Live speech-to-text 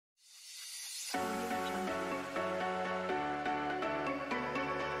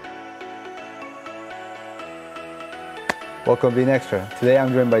Welcome to Being Extra. Today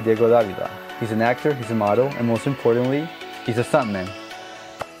I'm joined by Diego Davila. He's an actor, he's a model, and most importantly, he's a stuntman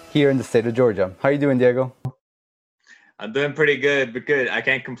here in the state of Georgia. How are you doing, Diego? I'm doing pretty good, but good. I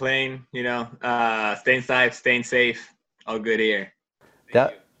can't complain. Staying safe, staying safe. All good here.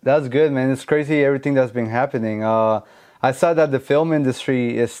 That's good, man. It's crazy everything that's been happening. I saw that the film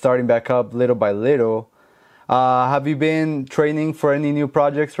industry is starting back up little by little. Have you been training for any new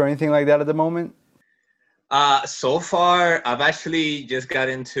projects or anything like that at the moment? So far, I've actually just got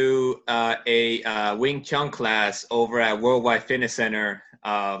into a Wing Chun class over at Worldwide Fitness Center,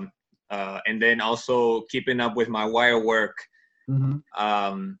 and then also keeping up with my wire work. Mm-hmm.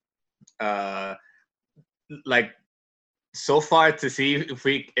 Uh, like so far to see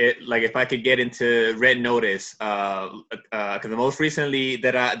if I could get into Red Notice. Because the most recently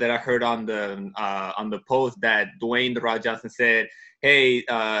that I heard on the post that Dwayne The Rock Johnson said, hey,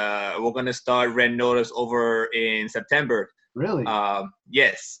 we're gonna start Red Notice over in September. Really?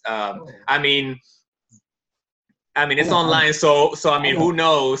 Yes. I mean, it's online, so I mean, who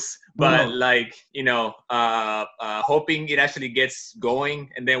knows? But hoping it actually gets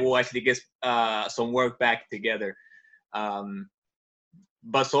going, and then we'll actually get some work back together.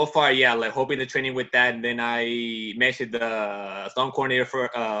 But so far, yeah, like hoping the training with that, and then I mentioned the stunt coordinator for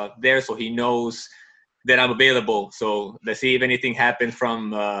there, so he knows that I'm available. So let's see if anything happens from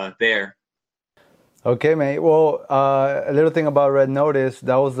there. Okay, mate. Well, a little thing about Red Notice,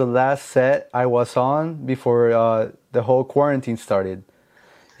 that was the last set I was on before the whole quarantine started.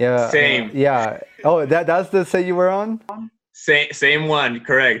 Yeah. Same. Yeah. Oh, that's the set you were on? Same one,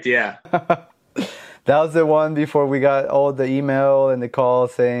 correct, yeah. That was the one before we got all the email and the call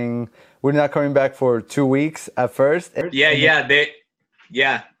saying we're not coming back for 2 weeks at first.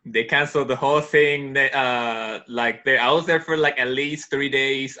 They canceled the whole thing. I was there for like at least 3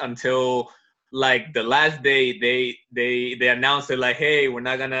 days until like the last day they announced it, like, hey, we're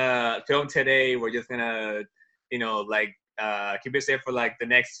not gonna film today. We're just gonna, keep it safe for like the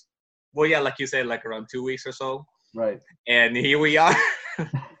next, like you said, like around 2 weeks or so. Right. And here we are.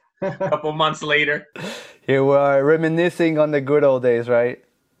 A couple months later. Here we are reminiscing on the good old days, right?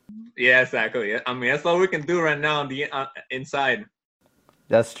 Yeah, exactly. I mean, that's all we can do right now on the inside.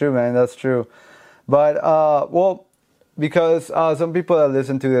 That's true, man. That's true. But, because some people that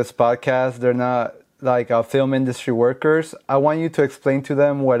listen to this podcast, they're not like film industry workers, I want you to explain to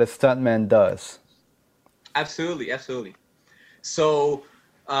them what a stuntman does. Absolutely. So,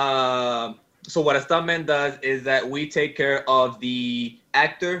 what a stuntman does is that we take care of the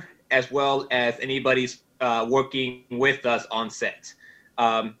actor as well as anybody's working with us on set.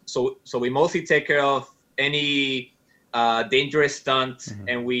 So we mostly take care of any dangerous stunt, mm-hmm.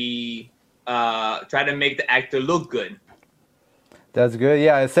 and we try to make the actor look good. That's good.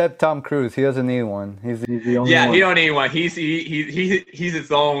 Yeah, except Tom Cruise, he doesn't need one. He's the only one. Yeah, he don't need one. He's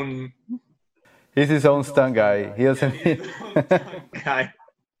his own. He's his own stunt guy. He doesn't need guy.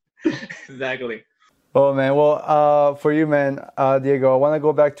 Exactly. Oh man, well, for you, man, Diego, I want to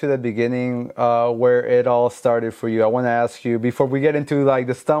go back to the beginning, where it all started for you. I want to ask you before we get into like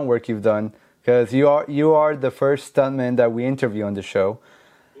the stunt work you've done, because you are the first stuntman that we interview on the show.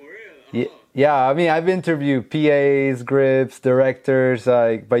 For real? Yeah, I mean, I've interviewed PAs, grips, directors,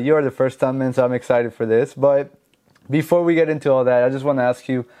 but you are the first stuntman, so I'm excited for this. But before we get into all that, I just want to ask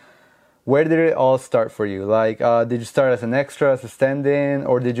you, where did it all start for you? Like, did you start as an extra, as a stand-in,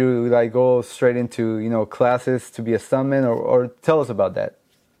 or did you like go straight into classes to be a stuntman, or tell us about that?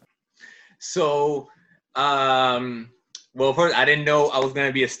 So, well, first I didn't know I was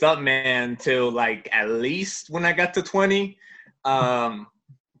gonna be a stuntman till like at least when I got to 20,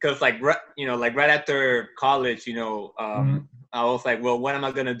 because right after college, Mm-hmm. I was like, well, what am I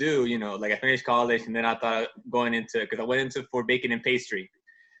gonna do? Like I finished college, and then I thought going into, because I went into for baking and pastry.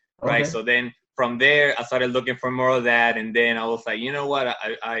 Right. Okay. So then from there, I started looking for more of that. And then I was like, you know what?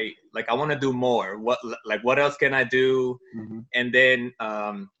 I want to do more. What else can I do? Mm-hmm. And then,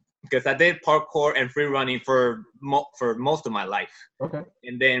 because I did parkour and free running for most of my life. Okay.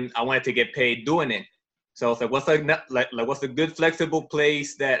 And then I wanted to get paid doing it. So I was like, what's a good flexible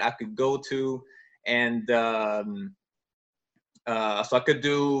place that I could go to? And, so I could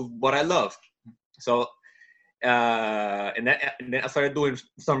do what I love. So, and then I started doing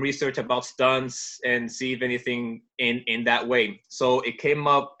some research about stunts and see if anything in that way. So it came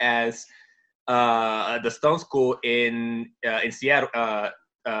up as the stunt school in Seattle.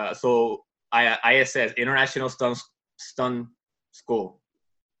 So ISS, International Stunt School.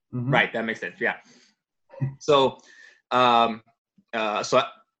 Mm-hmm. Right, that makes sense. Yeah. So so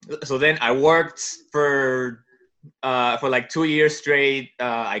then I worked for like 2 years straight.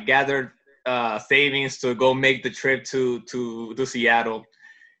 I gathered savings to go make the trip to Seattle.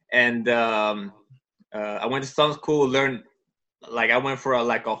 And I went to some school, learned, like I went for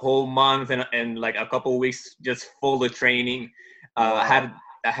a whole month and like a couple of weeks just full of training. Wow.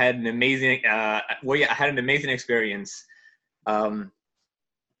 I had an amazing I had an amazing experience. And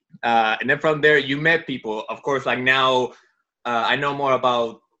then from there, you met people. Of course, like now, I know more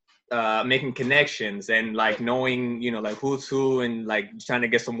about making connections and like knowing, like who's who and like trying to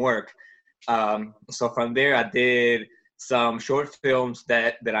get some work. So from there, I did some short films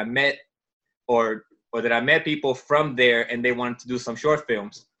that I met or that I met people from there and they wanted to do some short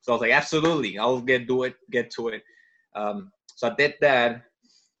films. So I was like, absolutely, I'll get to it. So I did that.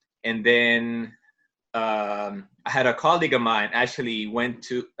 And then I had a colleague of mine actually went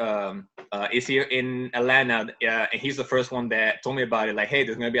to, is here in Atlanta. And he's the first one that told me about it. Like, hey,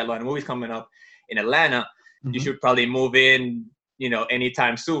 there's going to be a lot of movies coming up in Atlanta. You should probably move in,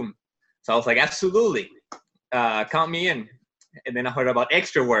 anytime soon. So I was like, absolutely, count me in. And then I heard about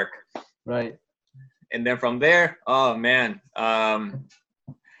Extra Work. Right. And then from there, oh man,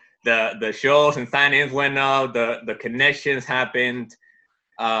 the shows and sign-ins went up, the connections happened.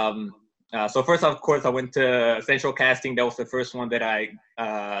 So first, of course, I went to Central Casting. That was the first one that I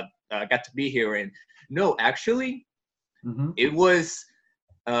got to be here in. No, actually, it was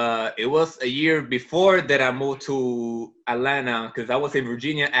a year before that I moved to Atlanta because I was in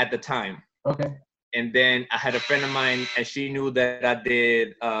Virginia at the time. Okay. And then I had a friend of mine, and she knew that I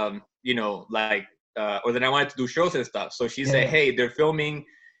did, or that I wanted to do shows and stuff. So she said, hey, they're filming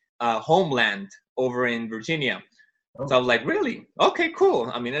Homeland over in Virginia. Oh. So I was like, really? Okay, cool.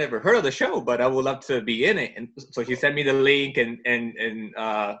 I mean, I never heard of the show, but I would love to be in it. And so she sent me the link and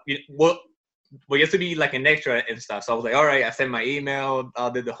we used to be like an extra and stuff. So I was like, all right, I sent my email, I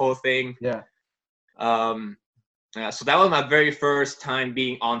did the whole thing. Yeah. So that was my very first time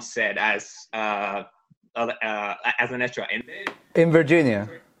being on set as an extra. And then, in Virginia?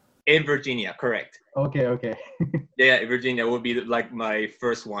 In Virginia, correct. Okay. Yeah, Virginia would be like my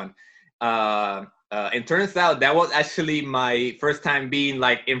first one. It turns out that was actually my first time being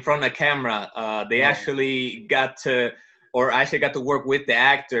like in front of camera. They actually got to work with the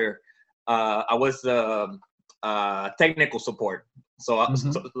actor. I was technical support. So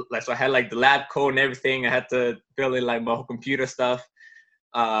I had like the lab code and everything. I had to fill in like my whole computer stuff.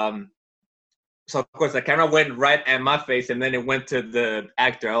 So of course the camera went right at my face and then it went to the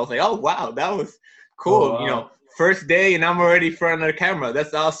actor. I was like, oh wow, that was cool. Oh, wow. First day and I'm already in front of the camera.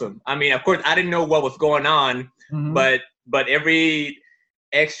 That's awesome. I mean, of course I didn't know what was going on, but every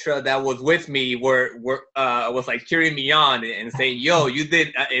extra that was with me was like cheering me on and saying, yo, you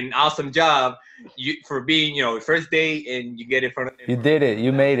did an awesome job for being, first day and you get in front of you did it.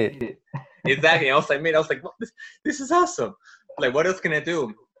 You made it. Exactly. I was like, well, this is awesome. Like, what else can I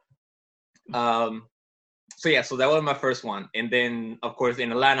do? So that was my first one. And then of course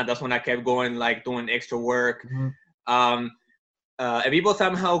in Atlanta, that's when I kept going, like doing extra work. And people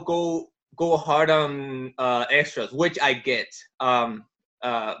somehow go hard on extras, which I get.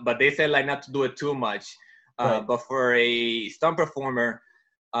 But they said like not to do it too much. But for a stunt performer,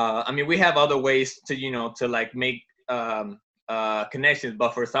 I mean, we have other ways to, to like make connections.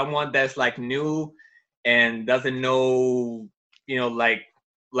 But for someone that's like new and doesn't know,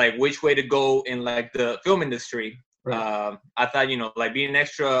 like which way to go in like the film industry, I thought, like being an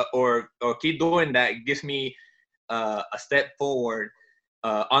extra or keep doing that gives me a step forward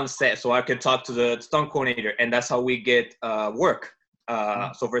on set, so I could talk to the stunt coordinator, and that's how we get work.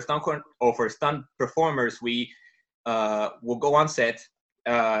 So for stunt performers, we will go on set.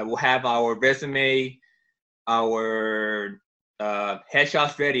 We'll have our resume, our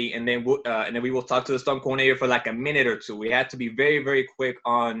headshots ready, and then we will talk to the stunt coordinator for like a minute or two. We had to be very, very quick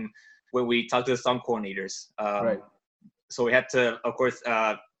on when we talk to the stunt coordinators. So we had to, of course,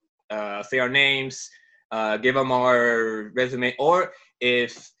 say our names, give them our resume, or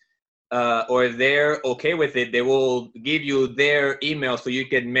if they're okay with it, they will give you their email so you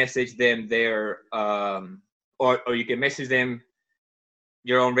can message them their or you can message them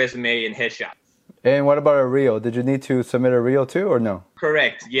your own resume and headshot. And what about a reel? Did you need to submit a reel too, or no?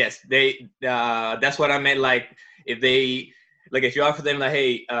 Correct. Yes. They. That's what I meant. Like, if you offer them like,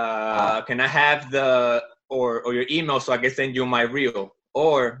 hey, can I have or your email so I can send you my reel,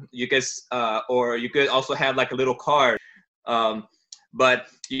 or you could also have like a little card. But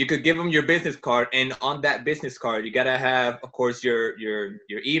you could give them your business card, and on that business card, you gotta have, of course, your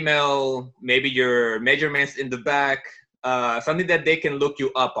email, maybe your measurements in the back, something that they can look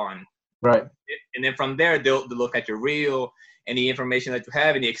you up on. Right. And then from there, they'll look at your reel, any information that you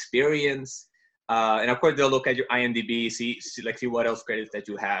have, any experience, and of course they'll look at your IMDb, see what else credits that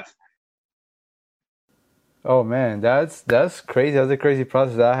you have. Oh man, that's crazy. That's a crazy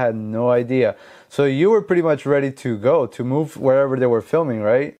process. I had no idea. So you were pretty much ready to go to move wherever they were filming,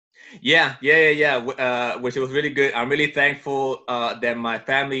 right? Yeah. Which was really good. I'm really thankful that my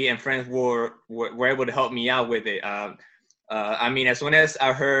family and friends were able to help me out with it. I mean, as soon as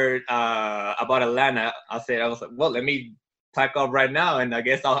I heard about Atlanta, I was like, well, let me pack up right now, and I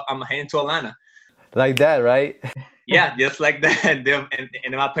guess I'm heading to Atlanta. Like that, right? Yeah, just like that.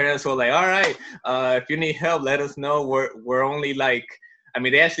 And my parents were like, all right, if you need help, let us know. We're only like, I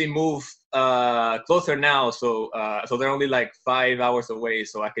mean, they actually moved closer now, so they're only like 5 hours away,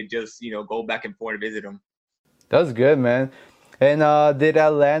 so I could just go back and forth and visit them. That's good, man. And did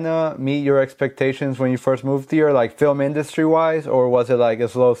Atlanta meet your expectations when you first moved here, like film industry wise, or was it like a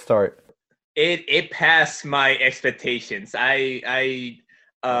slow start? It passed my expectations.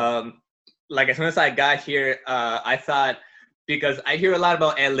 Um like as soon as I got here, I thought, because I hear a lot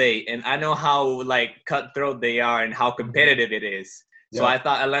about LA and I know how like cutthroat they are and how competitive it is. So Yeah. I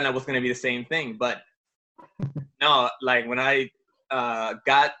thought Atlanta was gonna be the same thing, but no. Like when I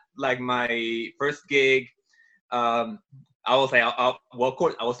got like my first gig, um, I was like, well, of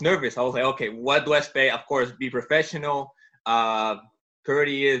course, I was nervous. I was like, okay, what do I expect? Of course, be professional, uh,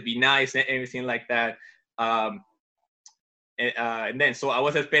 courteous, be nice, and everything like that. Um, and then, so I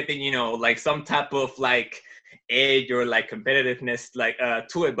was expecting, like some type of like edge or like competitiveness, like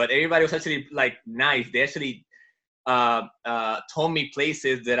to it. But everybody was actually like nice. They actually told me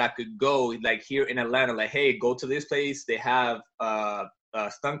places that I could go, like here in Atlanta. Like, hey, go to this place. They have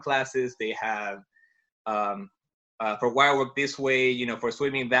stunt classes. They have um, for wire work this way, for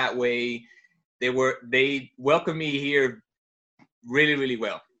swimming that way. They welcomed me here really, really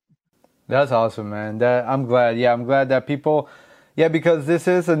well. That's awesome, man. That I'm glad. Yeah, I'm glad that people, yeah, because this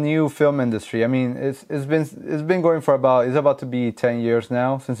is a new film industry. I mean, it's been going for about it's about to be 10 years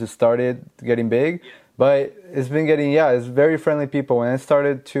now since it started getting big, but it's been getting, yeah, it's very friendly people. When I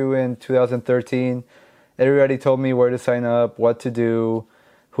started to in 2013, everybody told me where to sign up, what to do,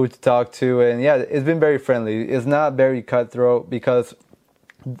 who to talk to, and yeah, it's been very friendly. It's not very cutthroat because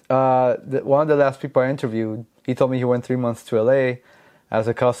one of the last people I interviewed, he told me he went 3 months to LA as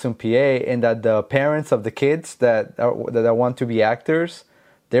a costume PA, and that the parents of the kids that want to be actors,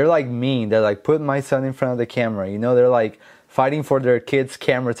 they're like mean. They're like, put my son in front of the camera. They're like fighting for their kids'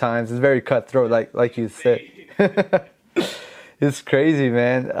 camera times. It's very cutthroat, like you said. It's crazy,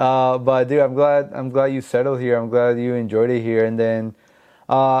 man. But dude, I'm glad you settled here. I'm glad you enjoyed it here. And then,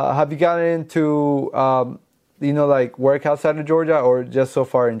 have you gotten into like work outside of Georgia or just so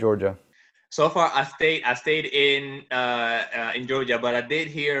far in Georgia? So far, I stayed in Georgia, but I did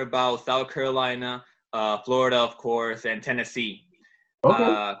hear about South Carolina, Florida, of course, and Tennessee. Okay.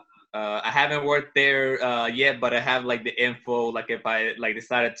 Uh, I haven't worked there yet, but I have like the info. Like if I like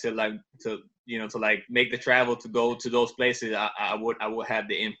decided to like make the travel to go to those places, I would have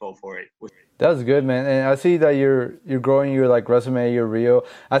the info for it. That's good, man. And I see that you're growing your like resume, your reel.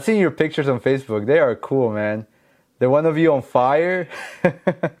 I see your pictures on Facebook. They are cool, man. The one of you on fire.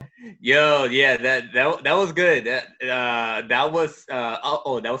 Yo, yeah, that was good. That was,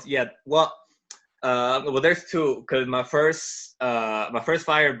 yeah. Well, there's two, because my first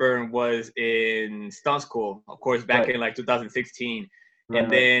fire burn was in stunt school, of course, back Right, in like 2016, right,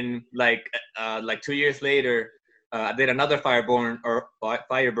 and right. then like 2 years later, I did another fire burn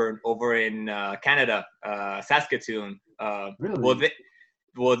over in Canada, Saskatoon. Well,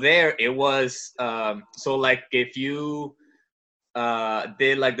 Really? there it was. So like if you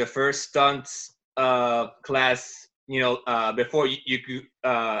did like the first stunts class, before you could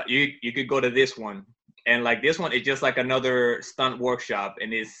you could go to this one, and like this one is just like another stunt workshop,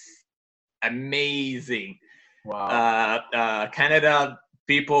 and it's amazing. Wow. Canada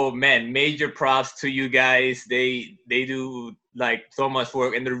people, man, major props to you guys. They do like so much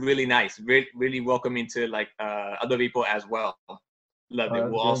work, and they're really nice, really welcoming to like other people as well. Love Oh, it.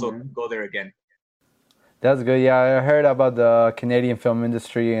 that's We'll good, also man. go there again. That's good. Yeah, I heard about the Canadian film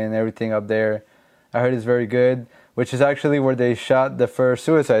industry and everything up there. I heard it's very good, which is actually where they shot the first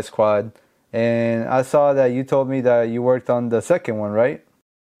Suicide Squad. And I saw that you told me that you worked on the second one, right?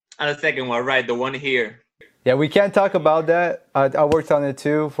 And the second one, right, the one here. Yeah, we can't talk about that. I worked on it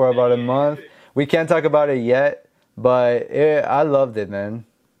too for about a month. We can't talk about it yet, but I loved it, man.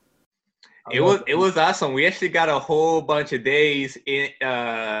 I It was loved it was awesome. We actually got a whole bunch of days in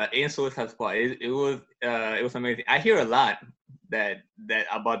Suicide Squad. It was amazing. I hear a lot that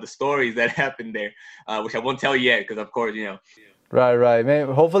about the stories that happened there, which I won't tell yet because of course. Right, right. Man,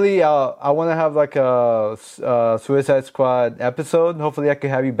 hopefully, I want to have like a Suicide Squad episode. Hopefully, I can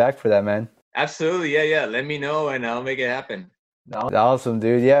have you back for that, man. Absolutely, yeah, yeah. Let me know and I'll make it happen. Awesome,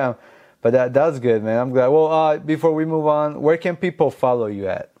 dude. Yeah. But that's good, man. I'm glad. Well, before we move on, where can people follow you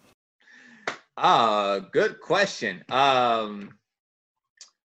at? Good question.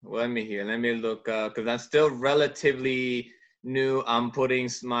 Let me hear. Let me look because I'm still relatively new. I'm putting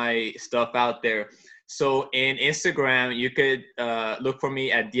my stuff out there. So in Instagram, you could look for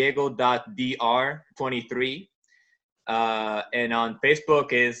me at diego.dr23. And on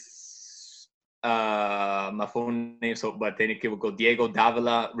Facebook is my full name. So, but then it will go Diego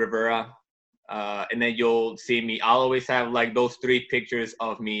Davila Rivera. And then you'll see me. I'll always have like those three pictures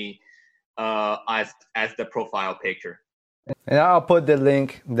of me as the profile picture. And I'll put the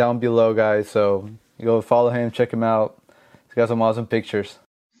link down below, guys. So you go follow him, check him out. He's got some awesome pictures.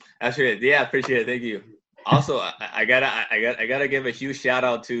 That's great. Yeah, appreciate it. Thank you. Also, I gotta give a huge shout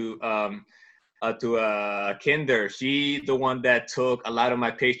out to Kinder. She the one that took a lot of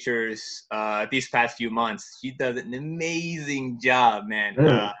my pictures these past few months. She does an amazing job, man.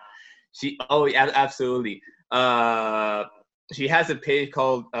 Really? Absolutely. She has a page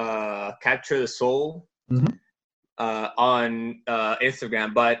called Capture the Soul. Mm-hmm. On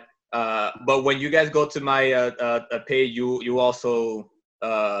Instagram, but when you guys go to my page, you also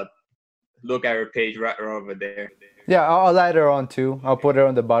look at her page right over there. Yeah, I'll add her on too. I'll put her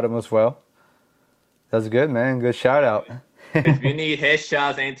on the bottom as well. That's good, man. Good shout out. If you need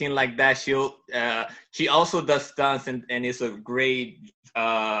headshots, anything like that, she also does stunts and is a great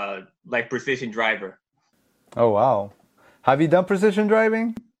like precision driver. Oh wow. Have you done precision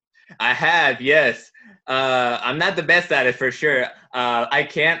driving? I have, yes. I'm not the best at it for sure. I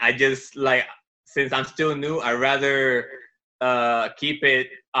can't. I just like, since I'm still new, I rather keep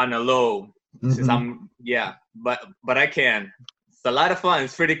it on a low. Mm-hmm. Since but I can. It's a lot of fun.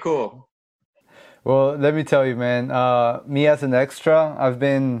 It's pretty cool. Well, let me tell you, man. Me as an extra,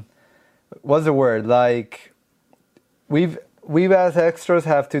 what's the word? Like, we've as extras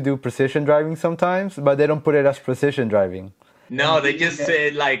have to do precision driving sometimes, but they don't put it as precision driving. No, they just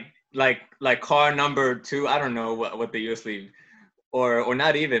say like car number 2. I don't know what they usually, or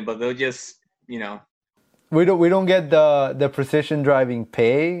not even, but they'll just, we don't get the precision driving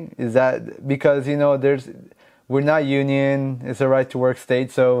pay. Is that because we're not union, it's a right to work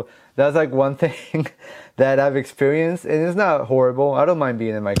state, so that's like one thing that I've experienced, and it's not horrible. I don't mind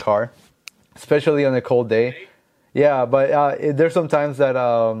being in my car, especially on a cold day. Yeah, but there's some times that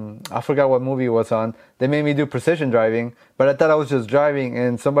I forgot what movie it was on. They made me do precision driving, but I thought I was just driving,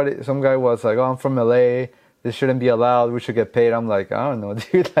 and some guy was like, "Oh, I'm from LA. This shouldn't be allowed. We should get paid." I'm like, I don't know,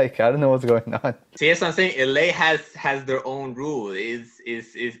 dude. Like, I don't know what's going on. See, that's what I'm saying. LA has their own rule. It's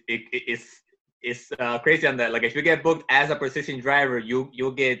crazy on that. Like, if you get booked as a precision driver,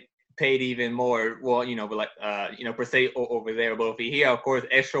 you'll get paid even more. Well, but like per se over there. But over here, of course,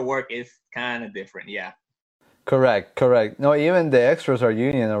 extra work is kind of different. Yeah. Correct. No, even the extras are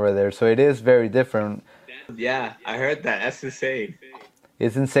union over there, so it is very different. Yeah, I heard that. That's insane.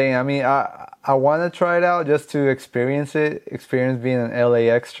 It's insane. I mean, I want to try it out just to experience being an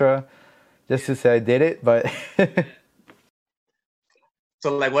LA extra, just to say I did it, but...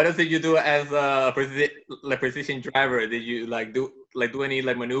 So, like, what else did you do as a precision driver? Did you do any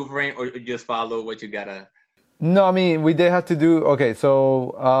maneuvering, or just follow what you gotta? No, I mean, we did have to do. Okay,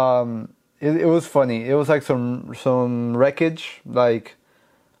 so it was funny. It was like some wreckage like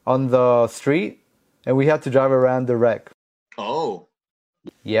on the street, and we had to drive around the wreck. Oh.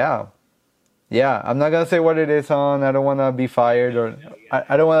 Yeah. I'm not gonna say what it is on. I don't want to be fired, or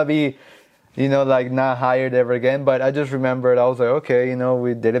I don't want to be, like not hired ever again. But I just remembered. I was like, okay,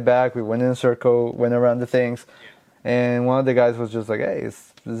 we did it back. We went in a circle, went around the things, and one of the guys was just like, hey,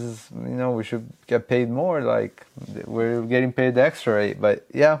 this is, we should get paid more. Like, we're getting paid the extra rate. But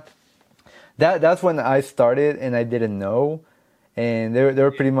yeah. That's when I started, and I didn't know, and they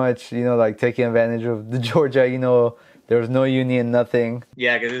were pretty much like taking advantage of the Georgia. There was no union, nothing.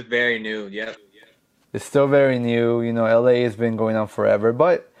 Yeah, because it's very new. Yep. It's still very new. LA has been going on forever.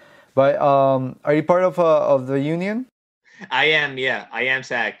 But are you part of the union? I am. Yeah, I am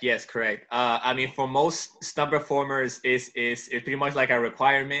SAG. Yes, correct. I mean, for most stunt performers, is pretty much like a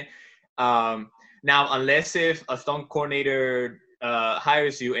requirement. Now, unless if a stunt coordinator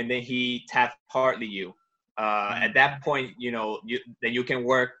hires you and then he taps partly you, at that point, then you can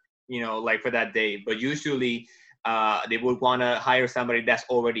work, like for that day. But usually, they would want to hire somebody that's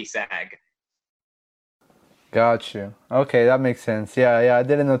already SAG. Got you. Okay, that makes sense. Yeah. I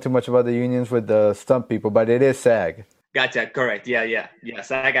didn't know too much about the unions with the stunt people, but it is SAG. Gotcha. Correct. Yeah.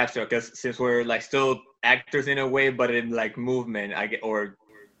 SAG after, because since we're like still actors in a way, but in like movement, or.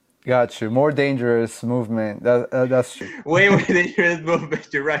 Got you. More dangerous movement. That's true. Way more dangerous movement.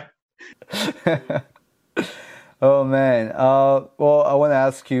 You're right. Oh man. Well, I want to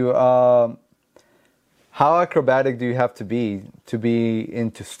ask you, how acrobatic do you have to be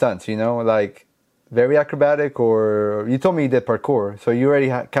into stunts? You know, like very acrobatic, or you told me you did parkour, so you already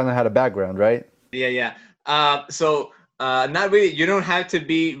kind of had a background, right? Yeah, yeah. Not really. You don't have to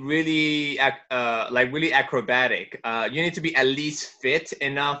be really like really acrobatic. You need to be at least fit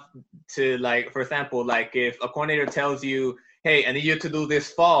enough to, like, for example, like if a coordinator tells you, "Hey, I need you to do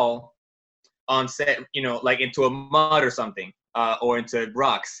this fall on set," like into a mud or something, or into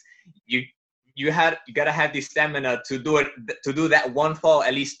rocks. You you gotta have the stamina to do it, to do that one fall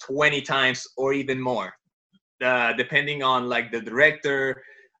at least 20 times or even more, depending on like the director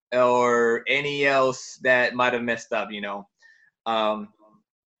or any else that might have messed up. Um,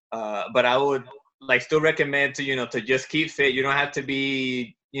 but I would like still recommend to to just keep fit. You don't have to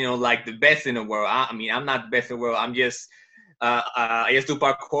be like the best in the world. I mean, I'm not the best in the world. I just do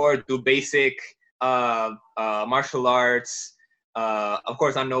parkour, do basic martial arts. Of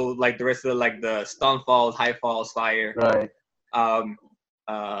course, I know like the rest of like the stunt falls, high falls, fire. Right. Um,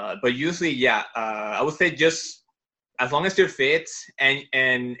 but usually, yeah, I would say just as long as you're fit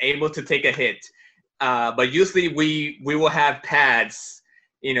and able to take a hit. But usually we will have pads,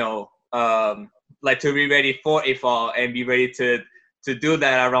 like to be ready for a fall and be ready to do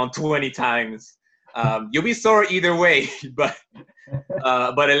that around 20 times. You'll be sore either way, but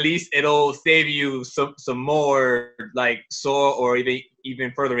at least it'll save you some more like sore or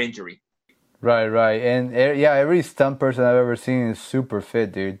even further injury. Right, right. And yeah, every stunt person I've ever seen is super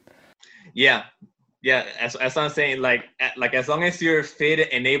fit, dude. Yeah, yeah. As I'm saying, like as long as you're fit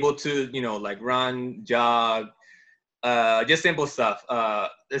and able to, like run, jog, just simple stuff.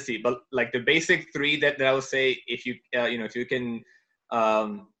 Let's see, but like the basic three that I would say, if you if you can,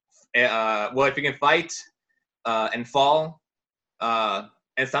 well, if you can fight and fall,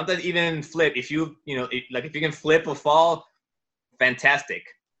 and sometimes even flip. If like if you can flip or fall, fantastic.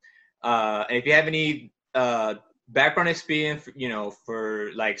 And if you have any background experience,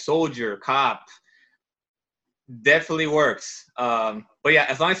 for like soldier, cop, definitely works. But yeah,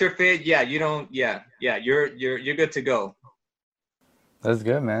 as long as you're fit, yeah, you don't, yeah, you're good to go. That's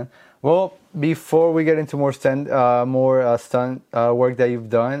good, man. Well, before we get into more stunt work that you've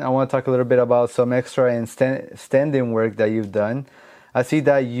done, I want to talk a little bit about some extra and stand-in work that you've done. I see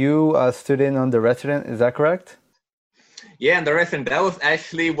that you stood in on The Resident. Is that correct? Yeah, and the rest, and that was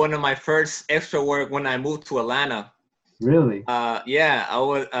actually one of my first extra work when I moved to Atlanta. Really? Yeah,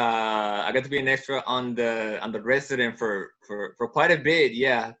 I got to be an extra on the Resident for quite a bit.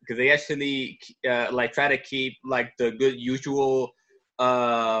 Yeah, because they actually like try to keep like the good usual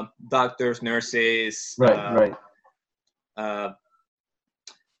doctors, nurses. Right, right. Uh,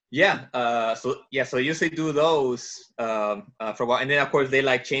 yeah. So usually do those for a while, and then of course they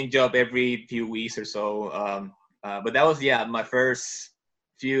like change up every few weeks or so. But that was, yeah, my first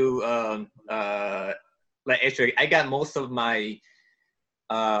few like extra. I got most of my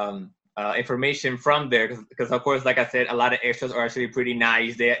information from there because of course, like I said, a lot of extras are actually pretty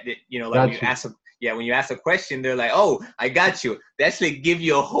nice. Like when you ask when you ask a question, they're like, "Oh, I got you." They actually give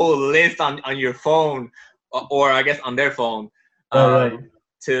you a whole list on your phone, or I guess on their phone, Right.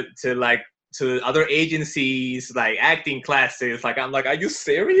 to like to other agencies, like acting classes. Like, I'm like, are you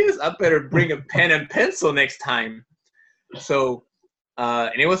serious? I better bring a pen and pencil next time. So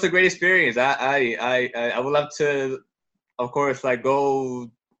and it was a great experience. I would love to, of course, like go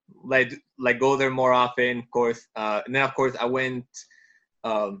go there more often, of course. And then of course I went.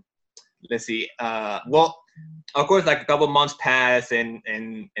 Let's see. Well, of course, like a couple months passed, and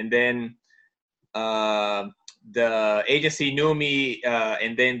then the agency knew me,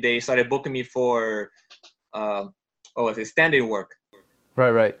 and then they started booking me for was it stand-in work? Right,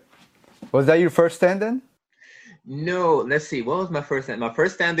 right. Was that your first stand-in? No, let's see. What was my first stand? My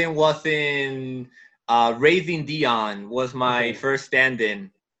first stand-in was in Raising Dion was my first stand-in.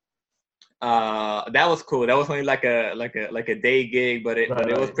 That was cool. That was only like a day gig, but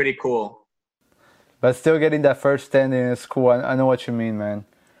it was pretty cool. But still getting that first stand-in is cool. I know what you mean, man.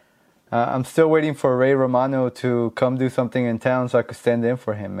 I'm still waiting for Ray Romano to come do something in town so I could stand in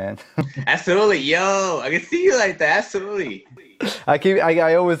for him, man. Absolutely, yo, I can see you like that. Absolutely.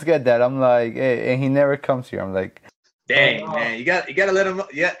 I always get that. I'm like, hey, and he never comes here. I'm like, dang, man, you gotta let him.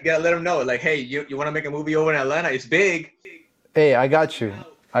 Yeah, you gotta let him know. Like, hey, you want to make a movie over in Atlanta? It's big. Hey, I got you.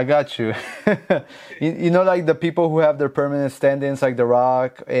 I got you. You know, like the people who have their permanent stand-ins, like The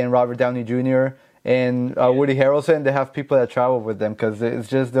Rock and Robert Downey Jr. and Woody Harrelson. They have people that travel with them because it's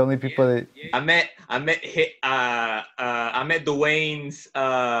just the only people that. I met Dwayne's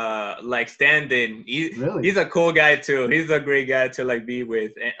like stand-in. Really? He's a cool guy too. He's a great guy to like be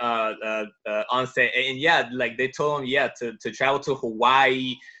with on set. And yeah, like they told him to travel to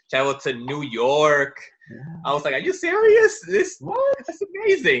Hawaii, travel to New York. Yeah. I was like, are you serious? What? That's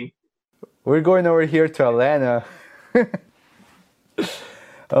amazing. We're going over here to Atlanta.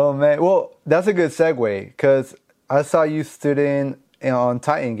 Oh man, well that's a good segue because I saw you stood in on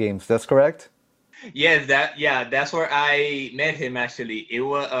Titan Games. That's correct. Yes, that's where I met him actually. It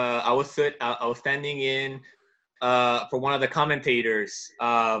was I was standing in for one of the commentators.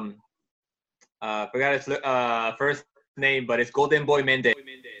 Forgot his first name, but it's Golden Boy Mendez.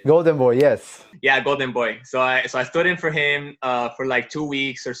 Golden Boy, yes. Yeah, Golden Boy. So I stood in for him for like 2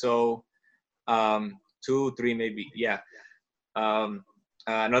 weeks or so, 2, 3 maybe. Yeah.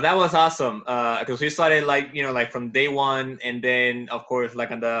 No, that was awesome because we started like from day one, and then of course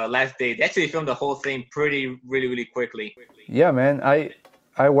like on the last day they actually filmed the whole thing really quickly. Yeah, man.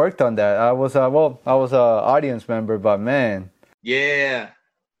 I worked on that. I was I was a audience member, but man. Yeah.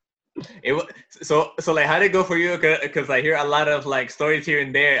 It was so like how did it go for you? Because I hear a lot of like stories here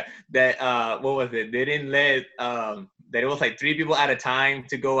and there that what was it? They didn't let that it was like 3 people at a time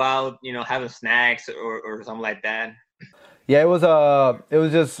to go out, having snacks or something like that. Yeah, it was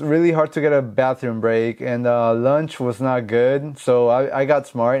just really hard to get a bathroom break, and lunch was not good. So I got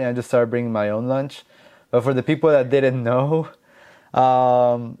smart and I just started bringing my own lunch. But for the people that didn't know,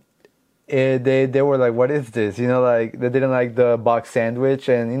 they were like, "What is this?" Like they didn't like the box sandwich,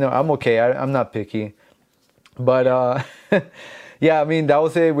 and I'm okay. I'm not picky, but yeah, I mean that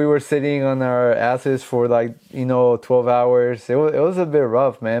was it. We were sitting on our asses for like 12 hours. It was a bit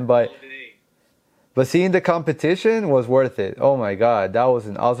rough, man, But seeing the competition was worth it. Oh my God, that was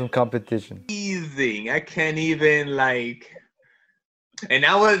an awesome competition. Amazing. I can't even like. And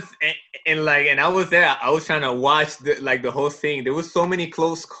I was there. I was trying to watch the whole thing. There was so many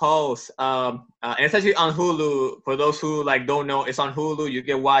close calls. And it's actually on Hulu. For those who like don't know, it's on Hulu. You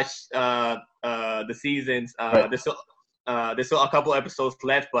can watch the seasons. Right. There's still a couple episodes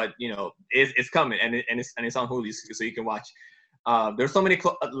left, but it's coming, and it's on Hulu, so you can watch. There's so many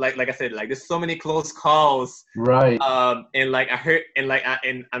like I said, like there's so many close calls, Right. and like I heard,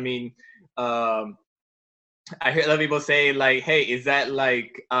 I heard a lot of people say like, hey, is that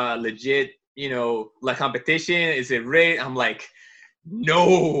like legit, like competition? Is it rigged? I'm like,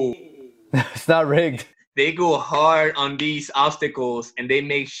 no. It's not rigged. They go hard on these obstacles and they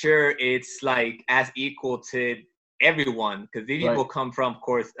make sure it's like as equal to everyone, because these people come from, of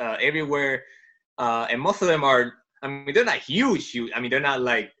course, everywhere, and most of them are. I mean, they're not huge. I mean, they're not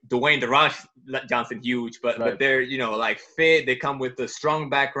like Dwayne "The Rock" Johnson huge, but they're like fit. They come with a strong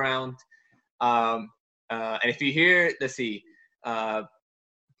background. And if you hear, let's see, if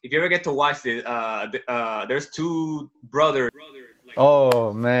you ever get to watch this, there's 2 brothers.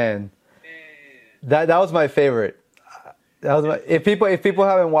 Oh man, that was my favorite. That was if people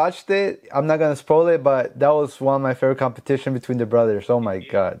haven't watched it, I'm not gonna spoil it, but that was one of my favorite competition between the brothers. Oh my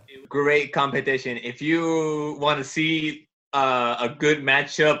God. Great competition. If you want to see a good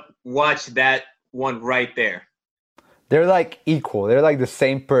matchup, watch that one right there. They're like equal. They're like the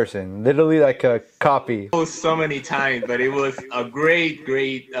same person, literally like a copy. So many times, but it was a great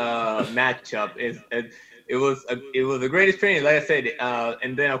matchup. It was a great experience, like I said.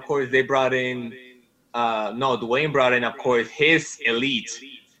 And then of course they brought in Dwayne brought in, of course, his elite.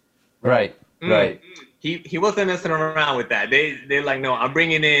 Right. Right. He wasn't messing around with that. They're like, no, I'm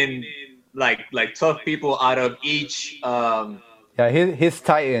bringing in like tough people out of each. Yeah, his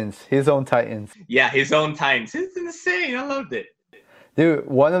Titans, his own Titans. Yeah, his own Titans. It's insane. I loved it. Dude,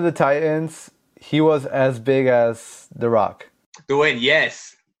 one of the Titans, he was as big as The Rock. Dwayne,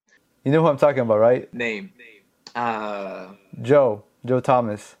 yes. You know who I'm talking about, right? Name. Joe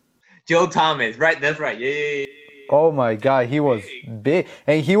Thomas. Joe Thomas, right? That's right. Yeah. Oh my God, he was big,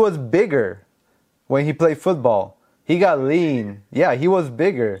 and he was bigger when he played football. He got lean. Yeah, he was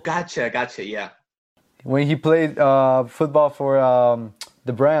bigger. Gotcha. Yeah. When he played football for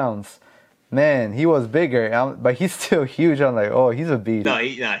the Browns, man, he was bigger. But he's still huge. I'm like, oh, he's a beast.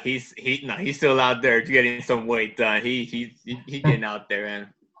 He's still out there getting some weight done. He getting out there,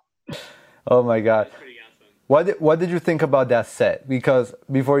 man. Oh my God. What did you think about that set? Because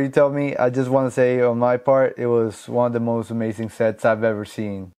before you tell me, I just want to say on my part, it was one of the most amazing sets I've ever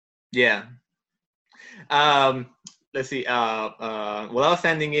seen. Yeah. Let's see. While I was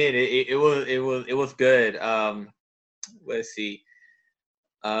standing in, it was good. Let's see.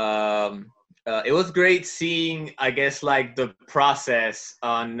 it was great seeing, I guess, like the process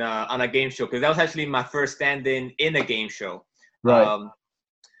on a game show, because that was actually my first stand-in in a game show. Right.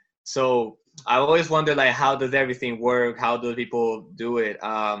 So I always wonder, like, how does everything work? How do people do it?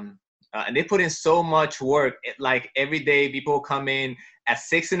 And they put in so much work. Like every day, people come in at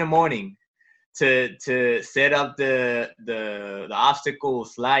 6 in the morning to set up the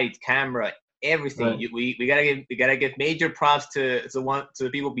obstacles, light, camera, everything. Right. We gotta give major props to the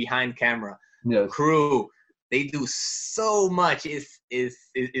people behind camera, the Yes. crew. They do so much.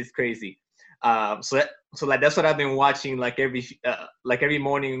 It's crazy. So like that's what I've been watching like every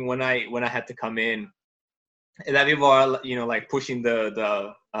morning when I had to come in. And that people are, like pushing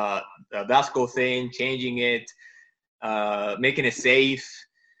the obstacle thing, changing it, making it safe,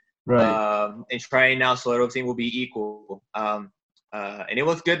 Right. and trying out so everything will be equal. And it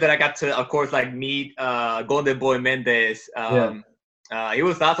was good that I got to, of course, like meet Golden Boy Mendez. Yeah. He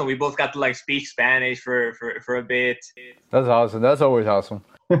was awesome. We both got to like speak Spanish for a bit. That's awesome. That's always awesome.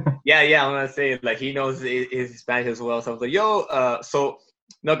 Yeah, I'm gonna say like he knows his Spanish as well. So I was like, yo, so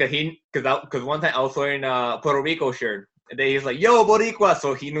no, cause one time I was wearing a Puerto Rico shirt, and then he was like, yo, Boricua,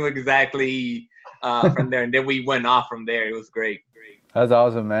 so he knew exactly from there, and then we went off from there. It was great. That's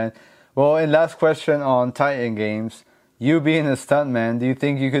awesome, man. Well, and last question on Titan Games. You being a stuntman, do you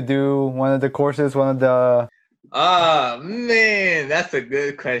think you could do one of the courses, one of the... Man, that's a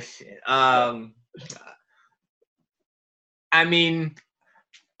good question. I mean,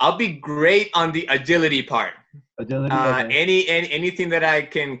 I'll be great on the agility part. Agility? Okay. Anything that I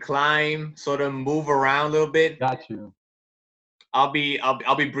can climb, sort of move around a little bit, Got you. I'll be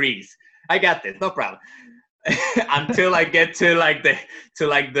breeze. I got this, no problem. Until I get to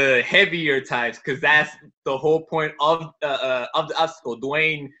the heavier types, because that's the whole point of the obstacle.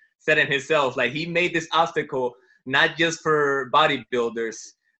 Dwayne said it himself, like he made this obstacle not just for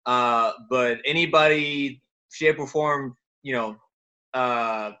bodybuilders, but anybody, shape or form,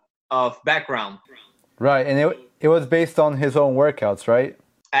 of background. Right, and it was based on his own workouts, right?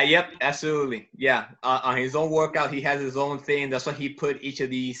 Yep, absolutely. Yeah, on his own workout, he has his own thing. That's why he put each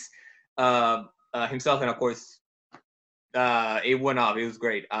of these himself, and of course, it went off. It was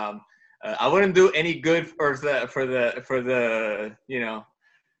great. I wouldn't do any good for the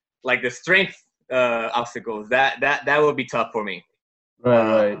like the strength obstacles. That would be tough for me.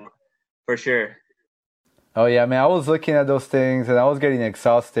 Right. For sure. Oh yeah, man. I was looking at those things and I was getting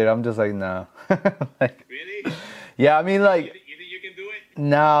exhausted. I'm just like, nah. Like, Really? yeah, I mean, like, You think you can do it?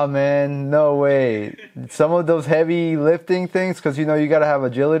 nah, man, no way. Some of those heavy lifting things, because you gotta have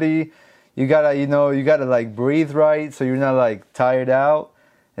agility. You gotta like breathe right, so you're not like tired out,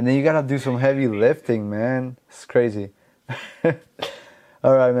 and then you gotta do some heavy lifting, man. It's crazy.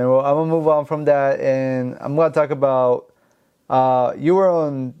 All right, man. Well, I'm gonna move on from that, and I'm gonna talk about you were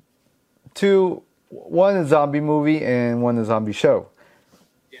on one a zombie movie and one a zombie show.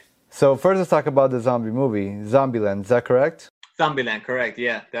 Yeah. So first, let's talk about the zombie movie, Zombieland. Is that correct? Zombieland, correct?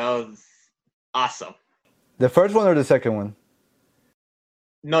 Yeah, that was awesome. The first one or the second one?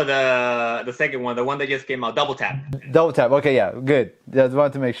 No, the second one, the one that just came out, Double Tap. Double Tap. Okay, yeah, good. Just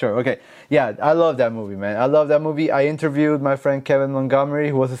wanted to make sure. Okay, yeah, I love that movie, man. I love that movie. I interviewed my friend Kevin Montgomery,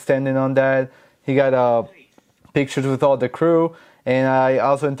 who was standing on that. He got pictures with all the crew, and I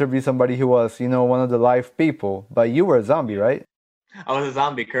also interviewed somebody who was, one of the live people. But you were a zombie, right? I was a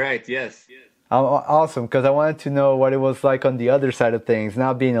zombie, correct? Yes. Awesome, because I wanted to know what it was like on the other side of things,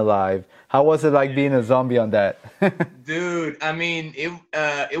 not being alive. How was it like being a zombie on that? Dude, I mean,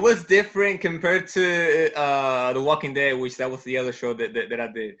 it was different compared to The Walking Dead, which that was the other show that I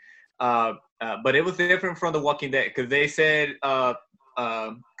did. But it was different from The Walking Dead because they said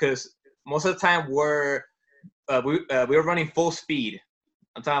because most of the time we were running full speed.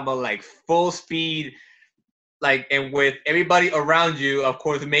 I'm talking about like full speed, like, and with everybody around you, of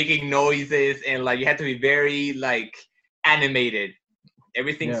course, making noises, and like you had to be very like animated.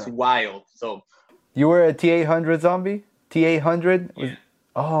 Everything's wild. So you were a T-800 zombie? T-800? Yeah.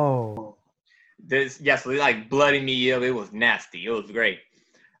 Oh. So they like blooding me up. It was nasty. It was great.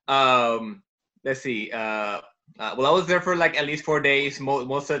 Let's see. Well, I was there for like at least 4 days.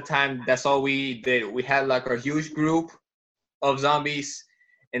 Most of the time, that's all we did. We had like a huge group of zombies,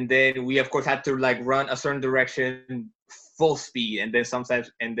 and then we of course had to like run a certain direction full speed, and then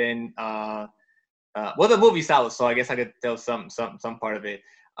sometimes, and then well, the movie's out, so I guess I could tell some part of it.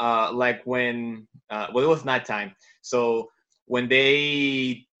 Like when well, it was nighttime, so when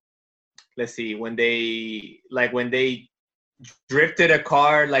they when they drifted a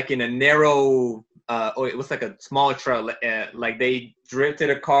car like in a narrow it was like a small trail, like they drifted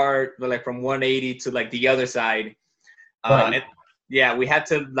a car like from 180 to like the other side. Right. yeah, we had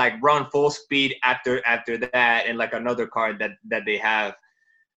to like run full speed after that, and like another car that they have.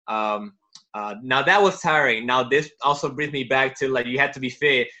 Now that was tiring. Now this also brings me back to like you had to be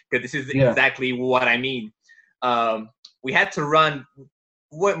fit, because this is exactly what I mean. We had to run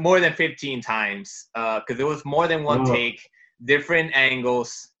more than 15 times because it was more than one take, different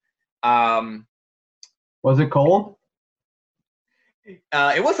angles. Was it cold?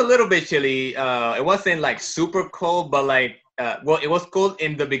 It was a little bit chilly. It wasn't like super cold, but like well, it was cold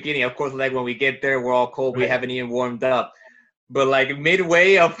in the beginning. Of course, like when we get there, we're all cold. Right. We haven't even warmed up. But like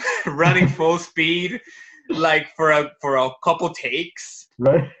midway of running full speed, like for a couple takes,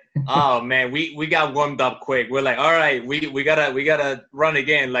 right? Oh man, we got warmed up quick. We're like, all right, we gotta run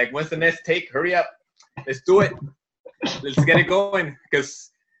again. Like, when's the next take? Hurry up, let's do it. Let's get it going.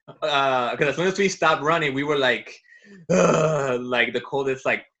 Because as soon as we stopped running, we were like the cold is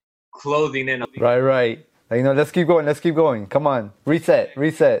like closing in. Right. Like, let's keep going. Come on, reset.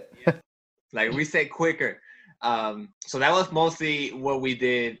 Like reset quicker. So that was mostly what we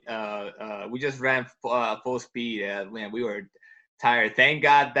did. We just ran full speed. Man, we were tired. Thank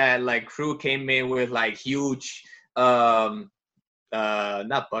God that like crew came in with like huge, not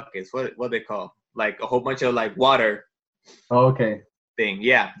buckets. What they call, like a whole bunch of like water. Oh, okay. Thing.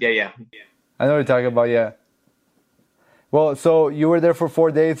 Yeah. I know what you're talking about. Yeah. Well, so you were there for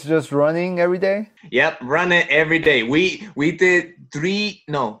 4 days, just running every day? Yep, running every day. We did 3.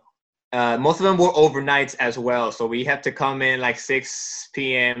 No. Most of them were overnights as well. So we had to come in like 6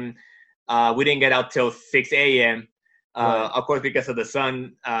 p.m. We didn't get out till 6 a.m. Right. Of course, because of the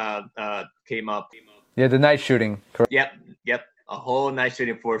sun came up. Yeah, the night shooting. Correct. Yep. A whole night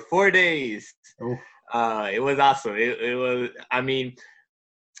shooting for 4 days. It was awesome. It was, I mean,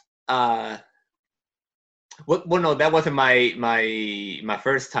 well, no, that wasn't my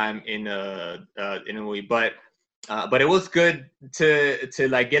first time in a movie, but it was good to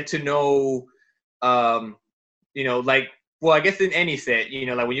like get to know, like, well, I guess in any set,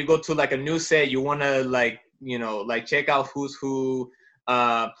 like when you go to like a new set, you want to like, like check out who's who,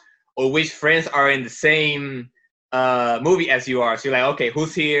 or which friends are in the same movie as you are. So you're like, okay,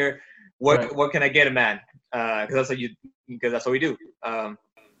 who's here? What can I get him at? Because that's what we do.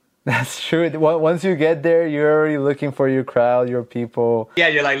 That's true. Once you get there, you're already looking for your crowd, your people. Yeah,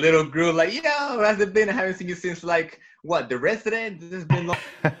 you're like little group, like, yo, how's it been? I haven't seen you since like what, The Resident? This has been long.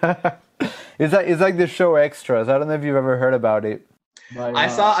 It's like the show Extras. I don't know if you've ever heard about it. I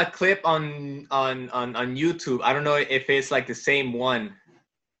saw a clip on YouTube. I don't know if it's like the same one.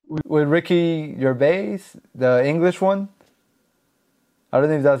 With Ricky Gervais, the English one. I don't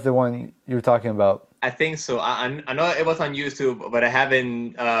know if that's the one you're talking about. I think so. I know it was on YouTube, but I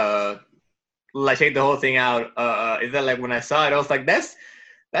haven't like checked the whole thing out. Is that like when I saw it, I was like, that's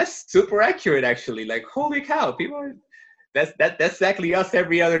super accurate, actually. Like, holy cow, people, that's exactly us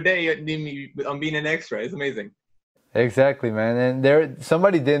every other day on being an extra. It's amazing. Exactly, man. And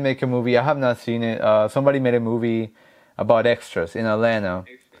somebody did make a movie. I have not seen it. Somebody made a movie about extras in Atlanta.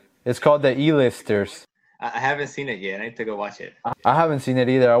 It's called The E-Listers. I haven't seen it yet. I need to go watch it. I haven't seen it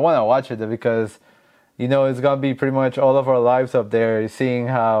either. I want to watch it because, it's going to be pretty much all of our lives up there, seeing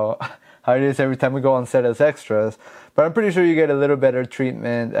how it is every time we go on set as extras. But I'm pretty sure you get a little better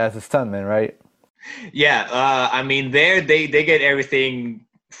treatment as a stuntman, right? Yeah. I mean, there they get everything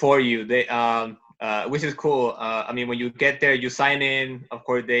for you. They which is cool. I mean, when you get there, you sign in. Of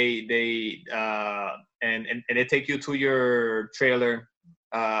course, they and they take you to your trailer,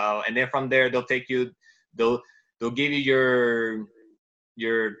 and then from there they'll take you. They'll give you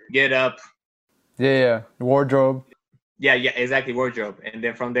your get up. Yeah, wardrobe. Yeah, exactly, wardrobe. And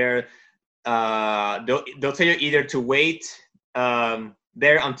then from there, they'll tell you either to wait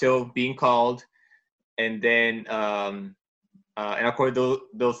there until being called, and then and of course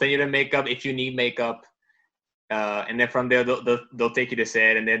they'll send you the makeup if you need makeup, and then from there they'll take you to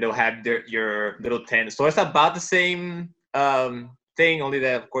set, and then they'll have your little tent. So it's about the same thing, only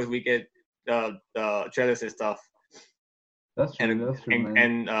that of course we get trailers and stuff. That's true.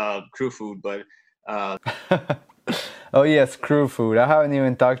 And crew food, but. Oh yes, crew food. I haven't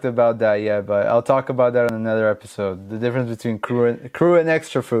even talked about that yet, but I'll talk about that on another episode. The difference between crew and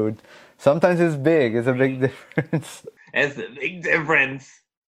extra food. Sometimes it's big. It's a big difference. It's a big difference.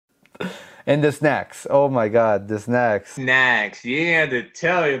 And the snacks. Oh my God, the snacks. Snacks. You have to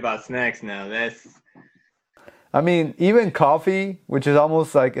tell me about snacks now. I mean, even coffee, which is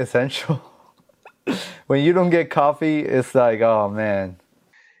almost like essential. When you don't get coffee, it's like, oh man.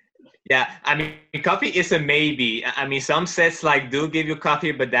 Yeah, I mean, coffee is a maybe. I mean, some sets like do give you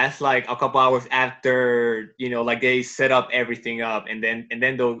coffee, but that's like a couple hours after, like they set up everything up, and then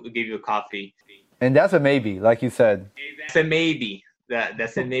they'll give you coffee. And that's a maybe, like you said. That's a maybe.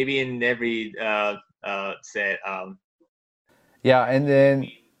 That's a maybe in every set. Yeah, and then,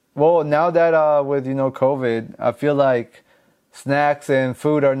 well, now that with COVID, I feel like snacks and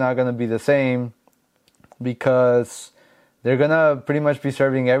food are not gonna be the same because they're gonna pretty much be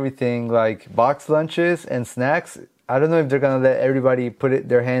serving everything like box lunches and snacks. I don't know if they're gonna let everybody put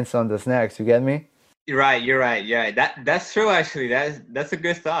their hands on the snacks. You get me? You're right. You're right. Yeah, that's true. Actually, that's a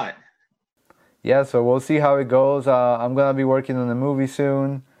good thought. Yeah, so we'll see how it goes. I'm gonna be working on a movie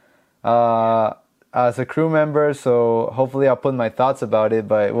soon as a crew member, so hopefully I'll put my thoughts about it.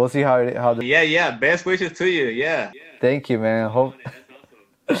 But we'll see how the. Yeah, yeah. Best wishes to you. Yeah. Thank you, man.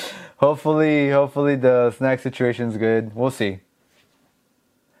 Hopefully the snack situation's good. We'll see.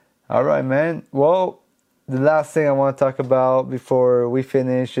 All right, man. Well, the last thing I want to talk about before we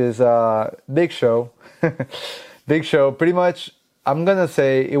finish is Big Show. Big Show. Pretty much, I'm gonna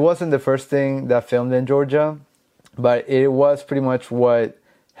say it wasn't the first thing that filmed in Georgia, but it was pretty much what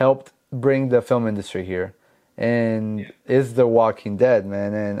helped bring the film industry here. And is The Walking Dead,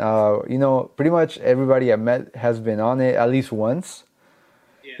 man. And pretty much everybody I met has been on it at least once.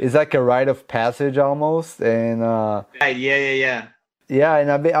 It's like a rite of passage almost, and Yeah. yeah,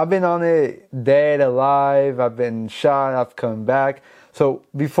 and I've been on it dead, alive. I've been shot. I've come back. So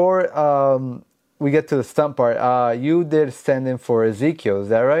before we get to the stunt part, you did stand in for Ezekiel. Is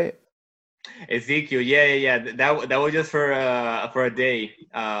that right? Ezekiel. Yeah. That was just for a day.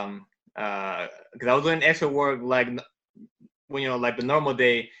 Because I was doing extra work like like the normal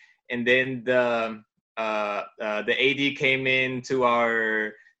day, and then the AD came into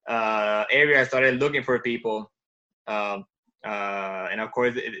our area and started looking for people. And of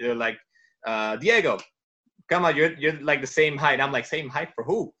course they're like, Diego, come on, you're like the same height. I'm like, same height for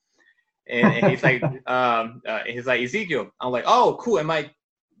who? And he's like, Ezekiel. I'm like, oh, cool. Am I?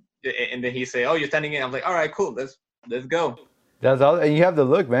 And then he say, oh, you're standing in. I'm like, all right, cool. Let's go. That's all. And you have the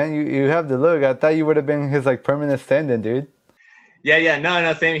look, man. You have the look. I thought you would have been his like permanent stand-in, dude. Yeah.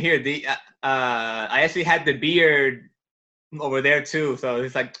 No, same here. I actually had the beard over there too, so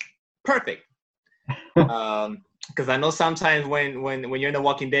it's like perfect. Because I know sometimes when you're in The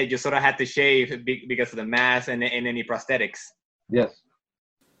Walking Dead, you sort of have to shave because of the mask and any prosthetics. Yes.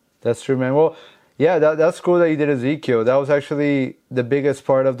 That's true, man. Well, yeah, that's cool that you did Ezekiel. That was actually the biggest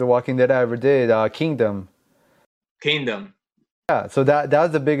part of The Walking Dead I ever did. Kingdom. Yeah, so that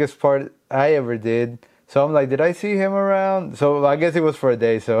was the biggest part I ever did. So I'm like, did I see him around? So I guess it was for a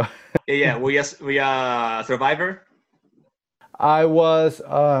day. So yeah. We Survivor. I was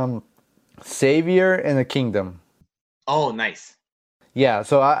Savior in a Kingdom. Oh, nice. Yeah,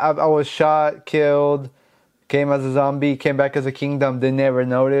 so I was shot, killed, came as a zombie, came back as a Kingdom. They never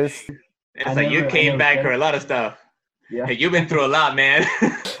noticed. It's like you came back for a lot of stuff. Yeah. Hey, you've been through a lot, man.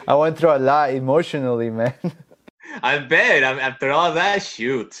 I went through a lot emotionally, man. I bet. After all that,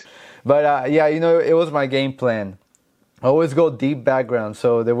 shoot. But yeah, it was my game plan. I always go deep background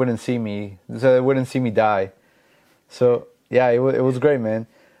so they wouldn't see me, die. So yeah, it was great, man.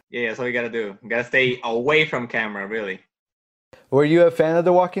 Yeah, that's what you gotta do. You gotta stay away from camera, really. Were you a fan of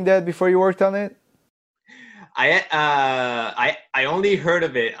The Walking Dead before you worked on it? I only heard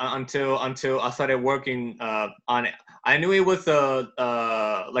of it until I started working on it. I knew it was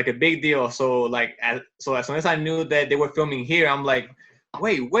like a big deal. So as soon as I knew that they were filming here, I'm like,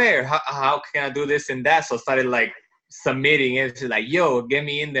 wait, where? How can I do this and that? So I started like submitting it to like, yo, get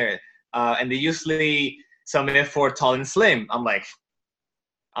me in there. And they usually submit for tall and slim. I'm like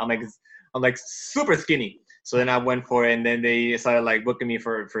super skinny. So then I went for it, and then they started like booking me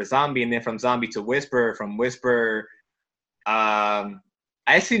for Zombie, and then from Zombie to Whisper, from Whisper, I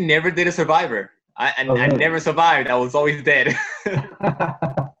actually never did a Survivor. I never survived. I was always dead.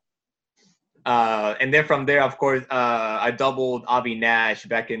 And then from there, of course, I doubled Avi Nash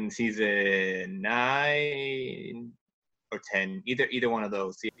back in season 9 or 10, either one of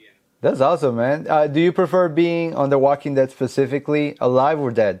those. Yeah. That's awesome, man. Do you prefer being on The Walking Dead specifically, alive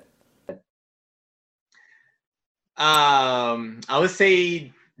or dead? I would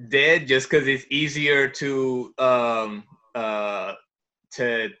say dead, just because it's easier to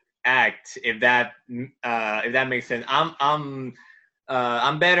act, if that makes sense. I'm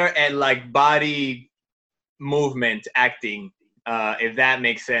better at like body movement acting, if that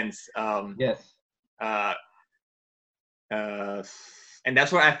makes sense. Yes. And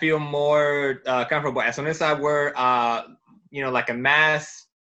that's where I feel more comfortable. As soon as I wear like a mask,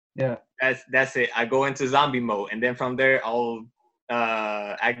 yeah, that's it. I go into zombie mode, and then from there I'll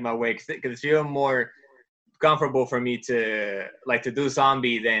act my way, because it feels more comfortable for me to do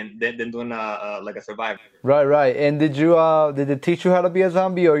zombie than doing like a survivor. Right. And did they teach you how to be a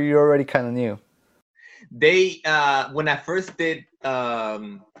zombie, or you already kind of knew? they when I first did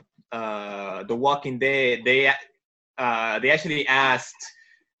The Walking Dead, they actually asked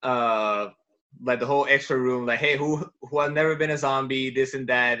like the whole extra room, like, hey, who has never been a zombie, this and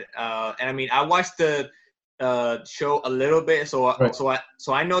that. And I mean, I watched the show a little bit, so Right.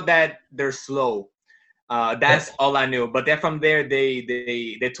 so I know that they're slow. That's all I knew. But then from there,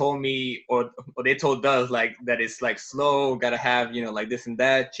 they told me, or they told us, like, that it's like slow, gotta have, you know, like this and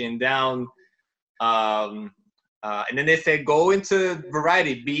that, chin down. And then they said, go into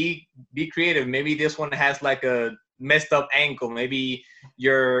variety, be creative. Maybe this one has like a messed up ankle. Maybe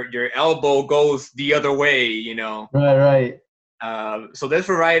your elbow goes the other way, you know. Right. So there's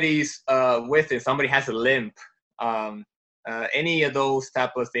varieties with it. Somebody has a limp, any of those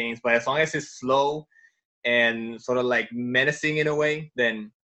type of things. But as long as it's slow and sort of like menacing in a way,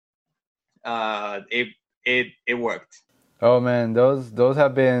 then it worked. Oh man, those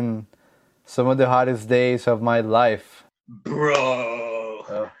have been some of the hottest days of my life. Bro.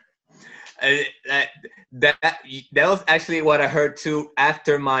 Oh. That was actually what I heard too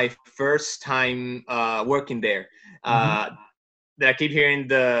after my first time working there. That I keep hearing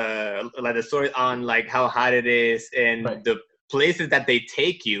the story on like how hot it is and Right. the places that they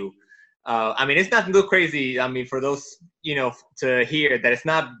take you. I mean, it's not too crazy. I mean, for those, you know, to hear that it's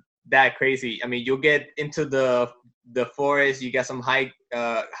not that crazy. I mean, you'll get into the forest. You get some high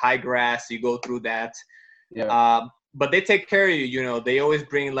grass. You go through that. Yeah. But they take care of you. You know, they always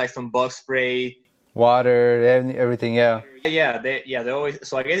bring like some bug spray, Water, everything, yeah. yeah, they always.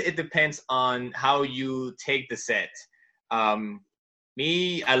 So I guess it depends on how you take the set.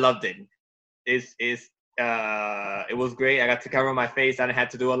 Me, I loved it. It was great. I got to cover my face. I didn't have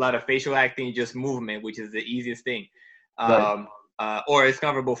to do a lot of facial acting, just movement, which is the easiest thing. Or it's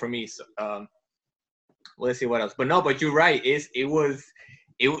comfortable for me. So, let's see what else. But no, but you're right. It was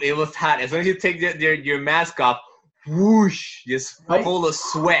hot. As soon as you take your mask off, whoosh, just Right. full of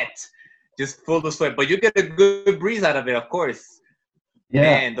sweat. Just full of sweat. But you get a good breeze out of it, of course. Yeah.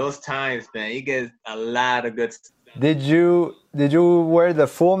 Man, those times, man, you get a lot of good stuff. Did you wear the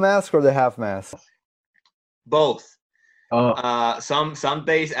full mask or the half mask? Both. Oh. Some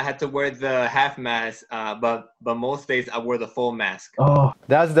days I had to wear the half mask, but most days I wear the full mask. Oh.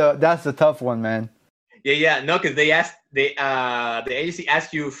 That's the tough one, man. Yeah, no, because the agency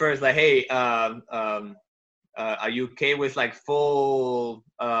asked you first, like, hey, are you okay with like full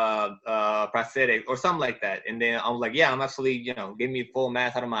prosthetic or something like that? And then I was like, yeah, I'm absolutely, you know, give me full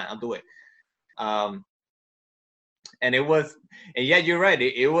mask, I don't mind, I'll do it. And yeah, you're right.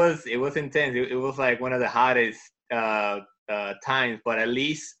 It was intense. It was like one of the hottest times. But at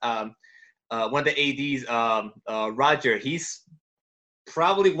least one of the ads, Roger, he's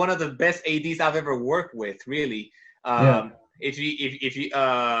probably one of the best ads I've ever worked with. Really. If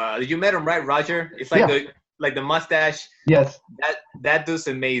you met him, right, Roger? It's like the mustache. Yes. That dude's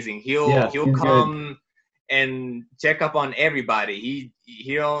amazing. He'll come good and check up on everybody.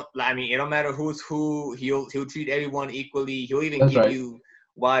 He don't. I mean, it don't matter who's who. He'll treat everyone equally. He'll even give you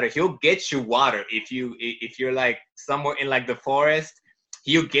water. He'll get you water if you're like somewhere in like the forest.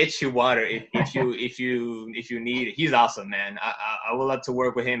 He'll get you water if you need it. He's awesome, man. I would love to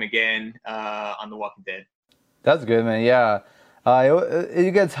work with him again on The Walking Dead. That's good, man. Yeah.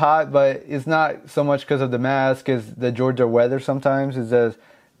 It gets hot, but it's not so much because of the mask. It's the Georgia weather sometimes. It's just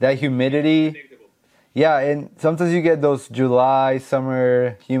that humidity. Yeah, and sometimes you get those July,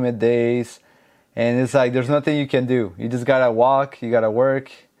 summer, humid days, and it's like there's nothing you can do. You just gotta walk, you gotta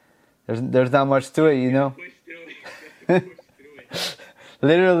work. There's not much to it, you know?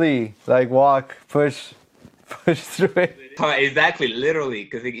 Literally, like walk, push through it. Exactly, literally,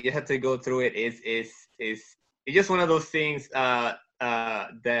 because you have to go through it. It's just one of those things that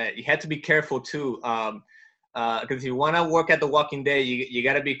you have to be careful too. Because if you want to work at The Walking Dead, you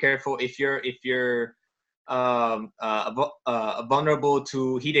got to be careful if you're vulnerable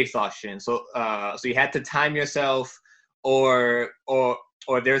to heat exhaustion. So you had to time yourself, or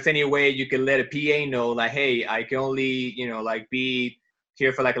there's any way you can let a PA know, like, hey, I can only, you know, like be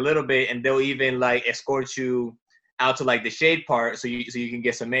here for like a little bit, and they'll even like escort you out to like the shade part so you can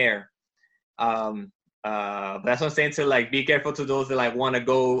get some air. But that's what I'm saying, to like be careful to those that like want to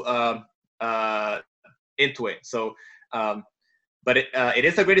go into it. So but it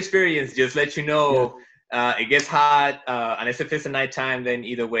is a great experience. Just let you know. It gets hot, unless if it's a nighttime, then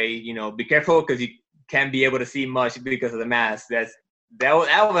either way, you know, be careful because you can't be able to see much because of the mask. That was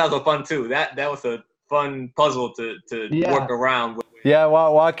also fun too. That was a fun puzzle to work around with. Yeah,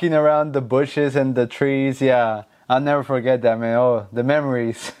 while walking around the bushes and the trees, yeah. I'll never forget that, man. Oh, the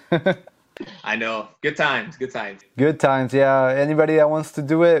memories. I know. Good times. Good times. Good times, yeah. Anybody that wants to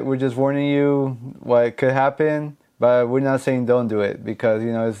do it, we're just warning you what could happen, but we're not saying don't do it because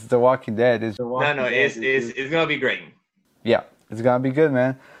it's The Walking Dead. No. It's gonna be great. Yeah, it's gonna be good,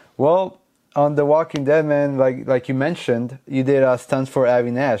 man. Well, on The Walking Dead, man, like you mentioned, you did stunts for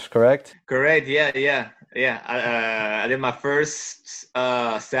Avi Nash, correct? Correct. Yeah. I did my first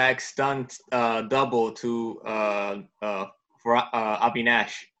SAG stunt double to for Avi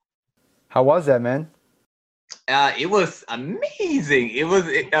Nash. How was that, man? It was amazing. It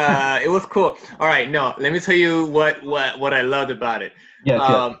was cool. All right, no, let me tell you what I loved about it.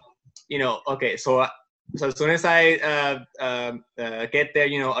 Yeah. Okay, so as soon as I get there,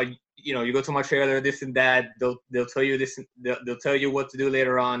 you go to my trailer, this and that. They'll tell you this. They'll tell you what to do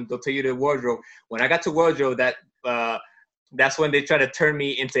later on. They'll tell you the wardrobe. When I got to wardrobe, that's when they try to turn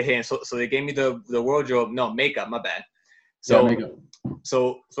me into him. So they gave me the wardrobe. No, makeup. My bad. So. Yeah, makeup.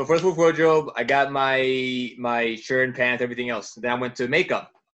 So first with wardrobe, I got my shirt and pants, everything else. Then I went to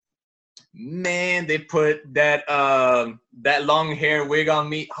makeup. Man, they put that long hair wig on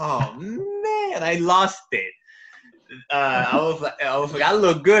me. Oh man, I lost it. I was like, I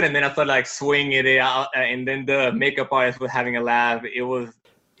look good, and then I started like swinging it out, and then the makeup artist was having a laugh. It was.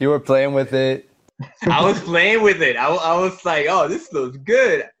 You were playing with it. I was playing with it. I was like, oh, this looks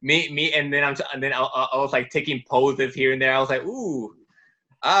good. Me, and then I was like taking poses here and there. I was like, ooh,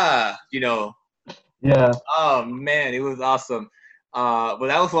 Yeah. Oh man, it was awesome. But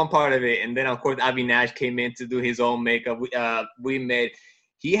that was one part of it, and then of course Avi Nash came in to do his own makeup. We made.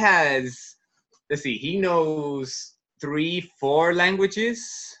 He has, let's see, he knows 3-4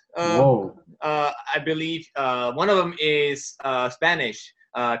 languages. Whoa. I believe one of them is Spanish.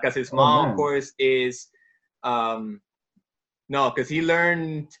 Because his mom, of course, is no, because he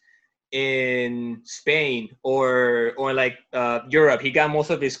learned in Spain or like Europe. He got most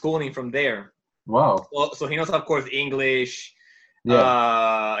of his schooling from there. Wow. So he knows, of course, English,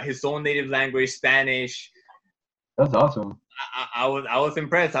 his own native language, Spanish. That's awesome. I was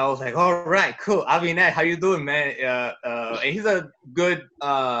impressed. I was like, all right, cool. Avi Nash, how you doing, man? And he's a good,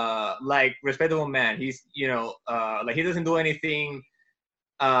 like, respectable man. He's, like, he doesn't do anything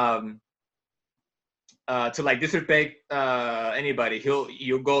to like disrespect anybody.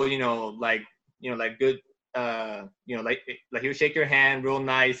 You'll go, like good, like he'll shake your hand real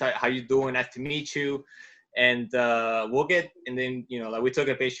nice. How you doing? Nice to meet you. And we'll get, and then like we took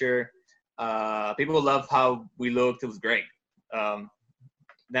a picture. People love how we looked. It was great. Now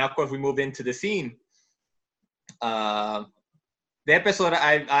of course we moved into the scene. The episode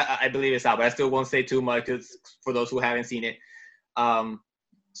I believe is out, but I still won't say too much because for those who haven't seen it.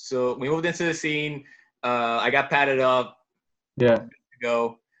 So we moved into the scene. I got padded up. Yeah. To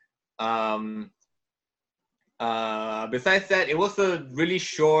go. Besides that, it was a really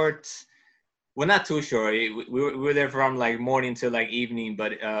short. Well, not too short. We were there from like morning to like evening,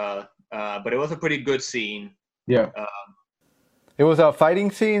 but it was a pretty good scene. Yeah. It was a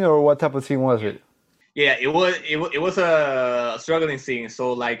fighting scene, or what type of scene was it? Yeah, it was a struggling scene.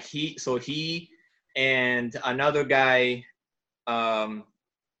 So like he and another guy from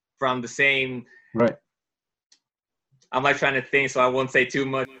the same. Right. I'm like trying to think, so I won't say too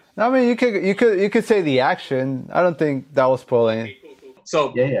much. I mean, you could say the action. I don't think that was spoiling.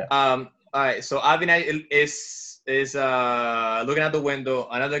 So yeah. All right. So Avi Nash is looking out the window.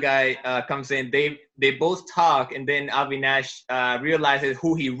 Another guy comes in. They both talk, and then Avi Nash realizes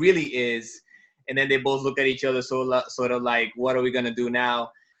who he really is, and then they both look at each other, sort of like, what are we gonna do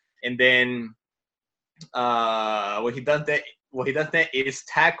now? And then what he does that is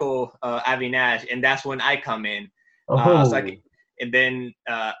tackle Avi Nash, and that's when I come in. And then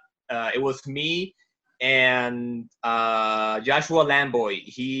it was me and Joshua Lamboy.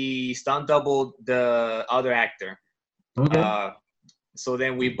 He stunt doubled the other actor. Okay. So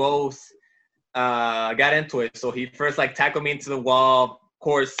then we both got into it. So he first like tackled me into the wall, of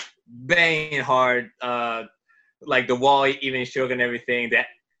course, banging hard, like the wall even shook and everything. That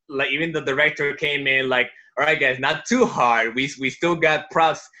like even the director came in like, all right, guys, not too hard. We still got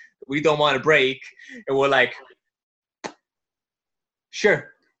props. We don't want to break, and we're like,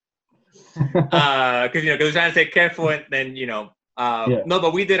 sure, because we're trying to stay careful, and then no,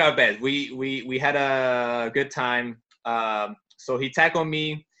 but we did our best. We had a good time. So he tackled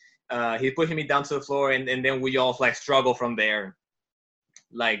me, he pushing me down to the floor, and then we all like struggle from there.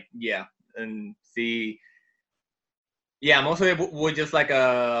 Like and see. Yeah, most of it was just like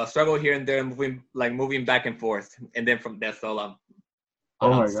a struggle here and there, moving back and forth, and then from that's all I'm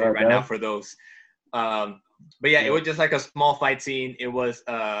say right now for those. But yeah, it was just like a small fight scene. It was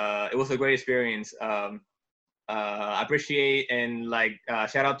a great experience. appreciate and like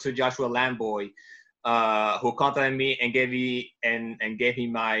shout out to Joshua Lamboy, who contacted me and gave me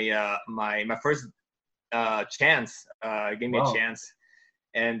my my first chance. Gave me a Wow. chance,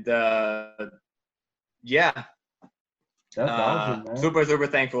 and yeah, That's awesome, man. super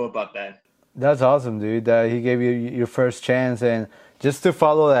thankful about that. That's awesome, dude. That he gave you your first chance, and just to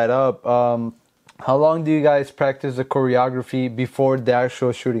follow that up, how long do you guys practice the choreography before the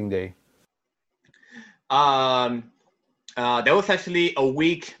actual shooting day? That was actually a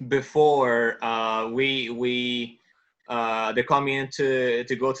week before we they called me in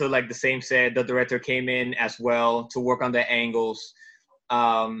to go to like the same set. The director came in as well to work on the angles.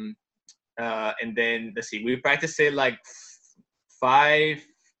 Um, and then let's see, we practiced it like five,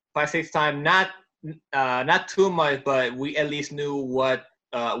 6 times. Not too much, but we at least knew what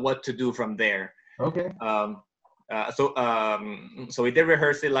to do from there. Okay. So we did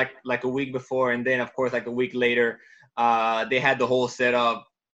rehearse it like a week before, and then of course like a week later, they had the whole setup,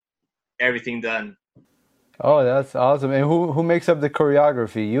 everything done. Oh, that's awesome. And who makes up the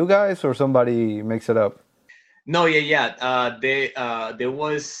choreography? You guys or somebody makes it up? No, yeah. There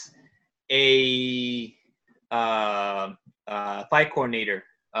was a fight coordinator.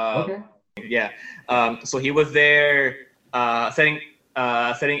 Okay. Yeah. So he was there setting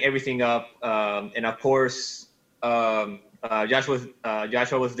everything up, and of course Joshua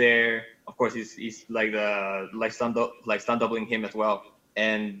was there. Of course, he's like stunt doubling him as well,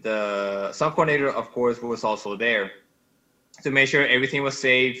 and the sound coordinator, of course, was also there to make sure everything was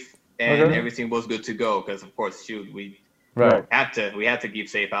safe and Okay. everything was good to go. Because of course, shoot, we Right. had to keep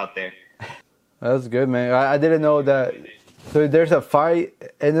safe out there. That's good, man. I didn't know that. So there's a fight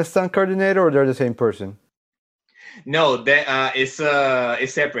and a stunt coordinator, or they're the same person? No, that it's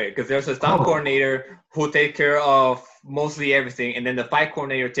separate because there's a stunt coordinator who takes care of mostly everything, and then the fight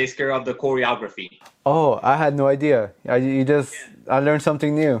coordinator takes care of the choreography. Oh, I had no idea. I learned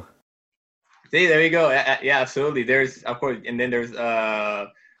something new. See, there you go. Yeah, absolutely. There's of course, and then there's no,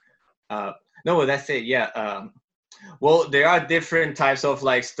 that's it. Yeah. Well, there are different types of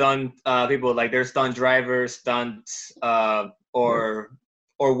like stunt people. Like there's stunt drivers, stunt or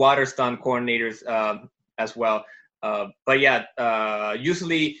water stunt coordinators as well. But yeah,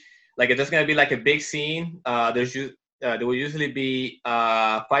 usually like if there's gonna be like a big scene, there will usually be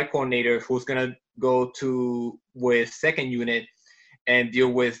a fight coordinator who's gonna go to with second unit and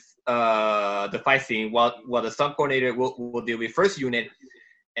deal with the fight scene, while the stunt coordinator will deal with first unit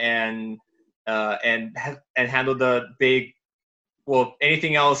and handle the big, well,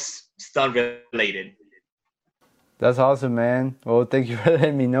 anything else stunt related. That's awesome, man. Well, thank you for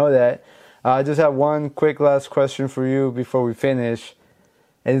letting me know that. I just have one quick last question for you before we finish,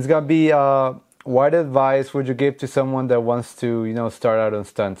 and it's gonna be, what advice would you give to someone that wants to, start out on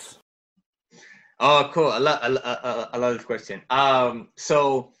stunts? Oh, cool. I love this question.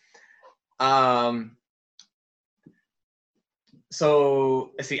 So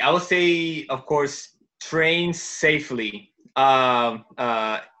let's see. I would say, of course, train safely. And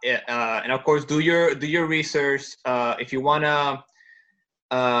of course, do your research. If you wanna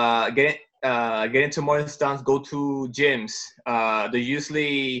get into more stunts, go to gyms. They're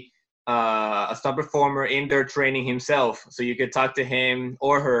usually a stunt performer in there training himself, so you could talk to him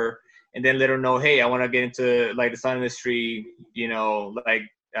or her, and then let her know, hey, I want to get into like the stunt industry. Like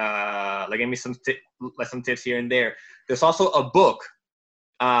give me some tips here and there. There's also a book,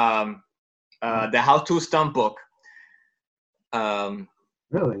 the How to Stunt book.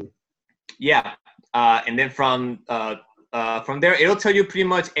 Really? Yeah, and then from there, it'll tell you pretty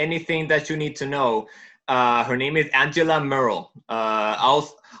much anything that you need to know. Her name is Angela Merrill.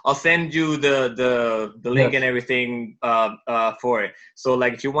 I'll send you the link and everything for it. So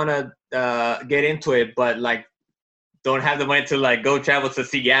like if you want to get into it, but like don't have the money to like go travel to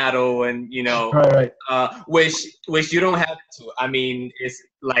Seattle and right. Which you don't have to. I mean, it's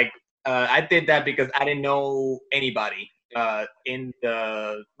like I did that because I didn't know anybody in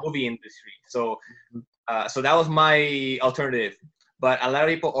the movie industry. So that was my alternative. But a lot of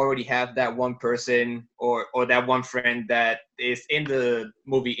people already have that one person or that one friend that is in the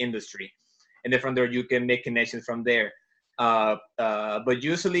movie industry, and then from there you can make connections from there. But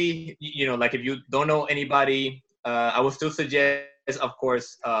usually, like if you don't know anybody, I would still suggest, of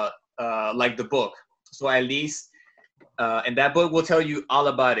course, like the book. So at least, and that book will tell you all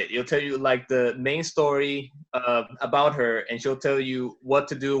about it. It'll tell you like the main story about her, and she'll tell you what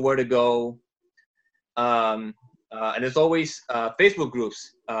to do, where to go. And there's always Facebook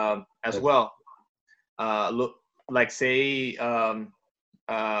groups as well. Look, like say,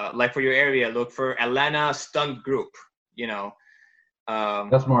 like for your area, look for Atlanta Stunt Group.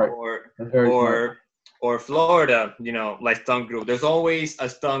 That's smart. That's very smart. or Florida, you know, like stunt group. There's always a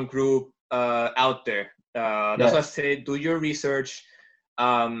stunt group out there. That's why I say do your research,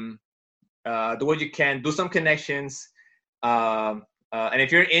 do what you can, do some connections. And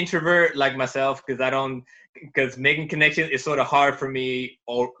if you're an introvert like myself, because making connections is sort of hard for me,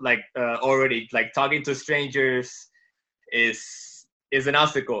 or like already, like talking to strangers is an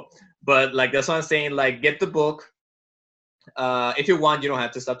obstacle. But like that's what I'm saying. Like get the book. If you want, you don't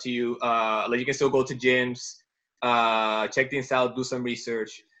have to. It's up to you. Like you can still go to gyms, check things out, do some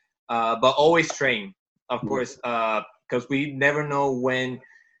research, but always train, of course, because we never know when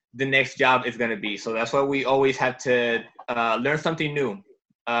the next job is gonna be. So that's why we always have to learn something new.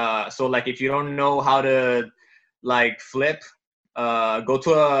 So like if you don't know how to like flip, go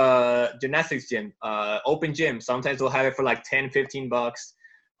to a gymnastics gym, open gym. Sometimes they'll have it for like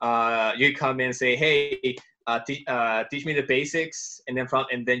 $10-15. You come in and say, hey, teach me the basics, and then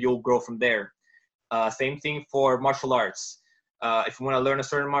you'll grow from there. Same thing for martial arts. If you want to learn a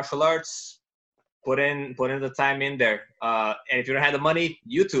certain martial arts, put in the time in there. And if you don't have the money,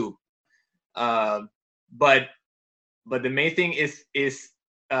 YouTube. But the main thing is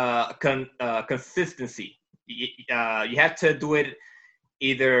consistency. You have to do it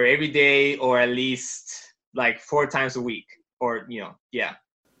either every day or at least like 4 times a week, or yeah.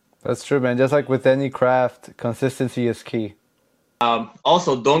 That's true, man. Just like with any craft, consistency is key.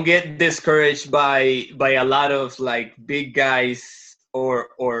 Also, don't get discouraged by a lot of like big guys or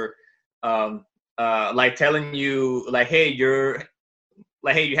like telling you like, hey, you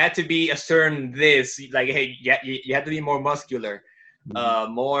had to be a certain this, like, hey, you have to be more muscular,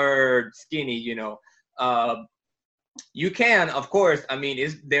 more skinny, you can, of course, I mean,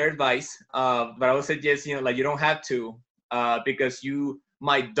 it's their advice, but I would suggest, like you don't have to, because you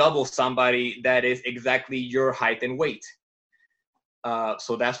might double somebody that is exactly your height and weight.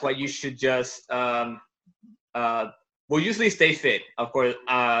 So that's why you should just, usually stay fit, of course.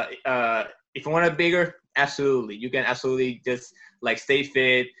 If you want a bigger, absolutely. You can absolutely just like stay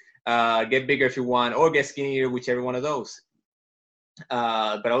fit, get bigger if you want, or get skinnier, whichever one of those.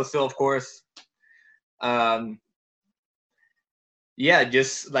 But also, of course,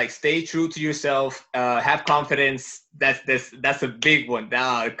 just like stay true to yourself, have confidence. That's a big one.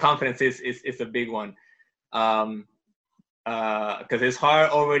 Confidence is a big one. Because it's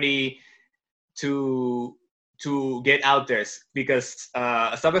hard already to get out there, because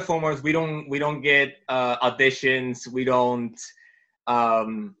stunt performers, we don't get auditions, we don't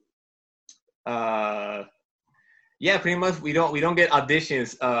pretty much we don't get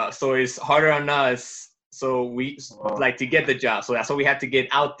auditions, so it's harder on us, so we like to get the job, so that's why we have to get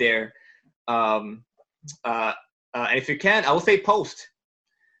out there. And if you can, I would say post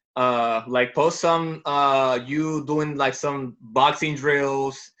some you doing like some boxing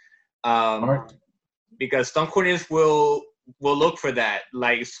drills, because stunt coordinators will look for that.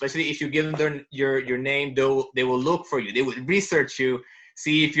 Like, especially if you give them your name, they will look for you. They will research you,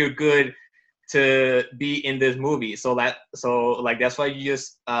 see if you're good to be in this movie. So that's why you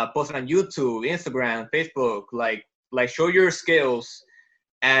just post it on YouTube, Instagram, Facebook. Like show your skills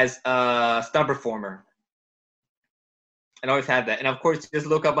as a stunt performer. And always have that. And of course, just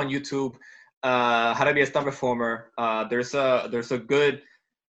look up on YouTube how to be a stunt performer. There's a good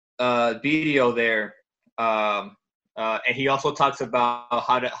video there, and he also talks about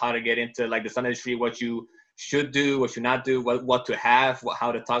how to get into like the stunt industry, what you should do, what should not do, what to have, how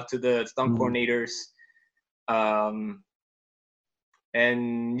to talk to the stunt coordinators.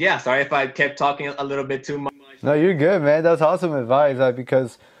 And yeah, sorry if I kept talking a little bit too much. No, you're good, man. That's awesome advice,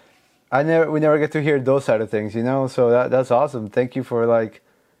 because we never get to hear those side of things, so that's awesome. Thank you for like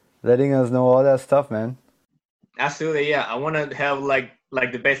letting us know all that stuff, man. Absolutely. Yeah, I want to have like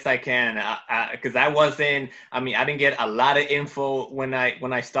the best I can, because I didn't get a lot of info when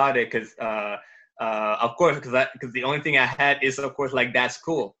I started, because of course, because the only thing I had is, of course, like that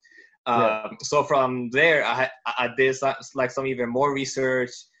school. So from there, I did like some even more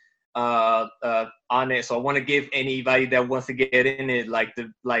research on it. So I want to give anybody that wants to get in it like a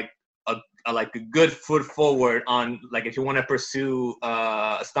good foot forward on, like, if you want to pursue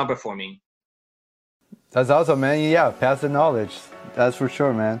stunt performing. That's awesome, man. Yeah, pass the knowledge. That's for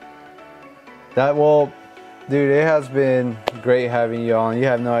sure, man. Dude, it has been great having you on. You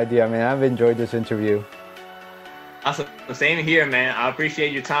have no idea, man. I've enjoyed this interview. Awesome. Same here, man. I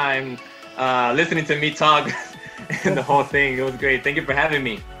appreciate your time listening to me talk and the whole thing. It was great. Thank you for having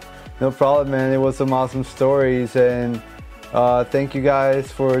me. No problem, man. It was some awesome stories, and thank you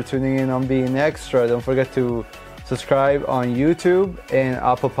guys for tuning in on Being Extra. Don't forget to subscribe on YouTube and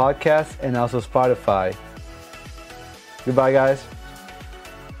Apple Podcasts, and also Spotify. Goodbye, guys.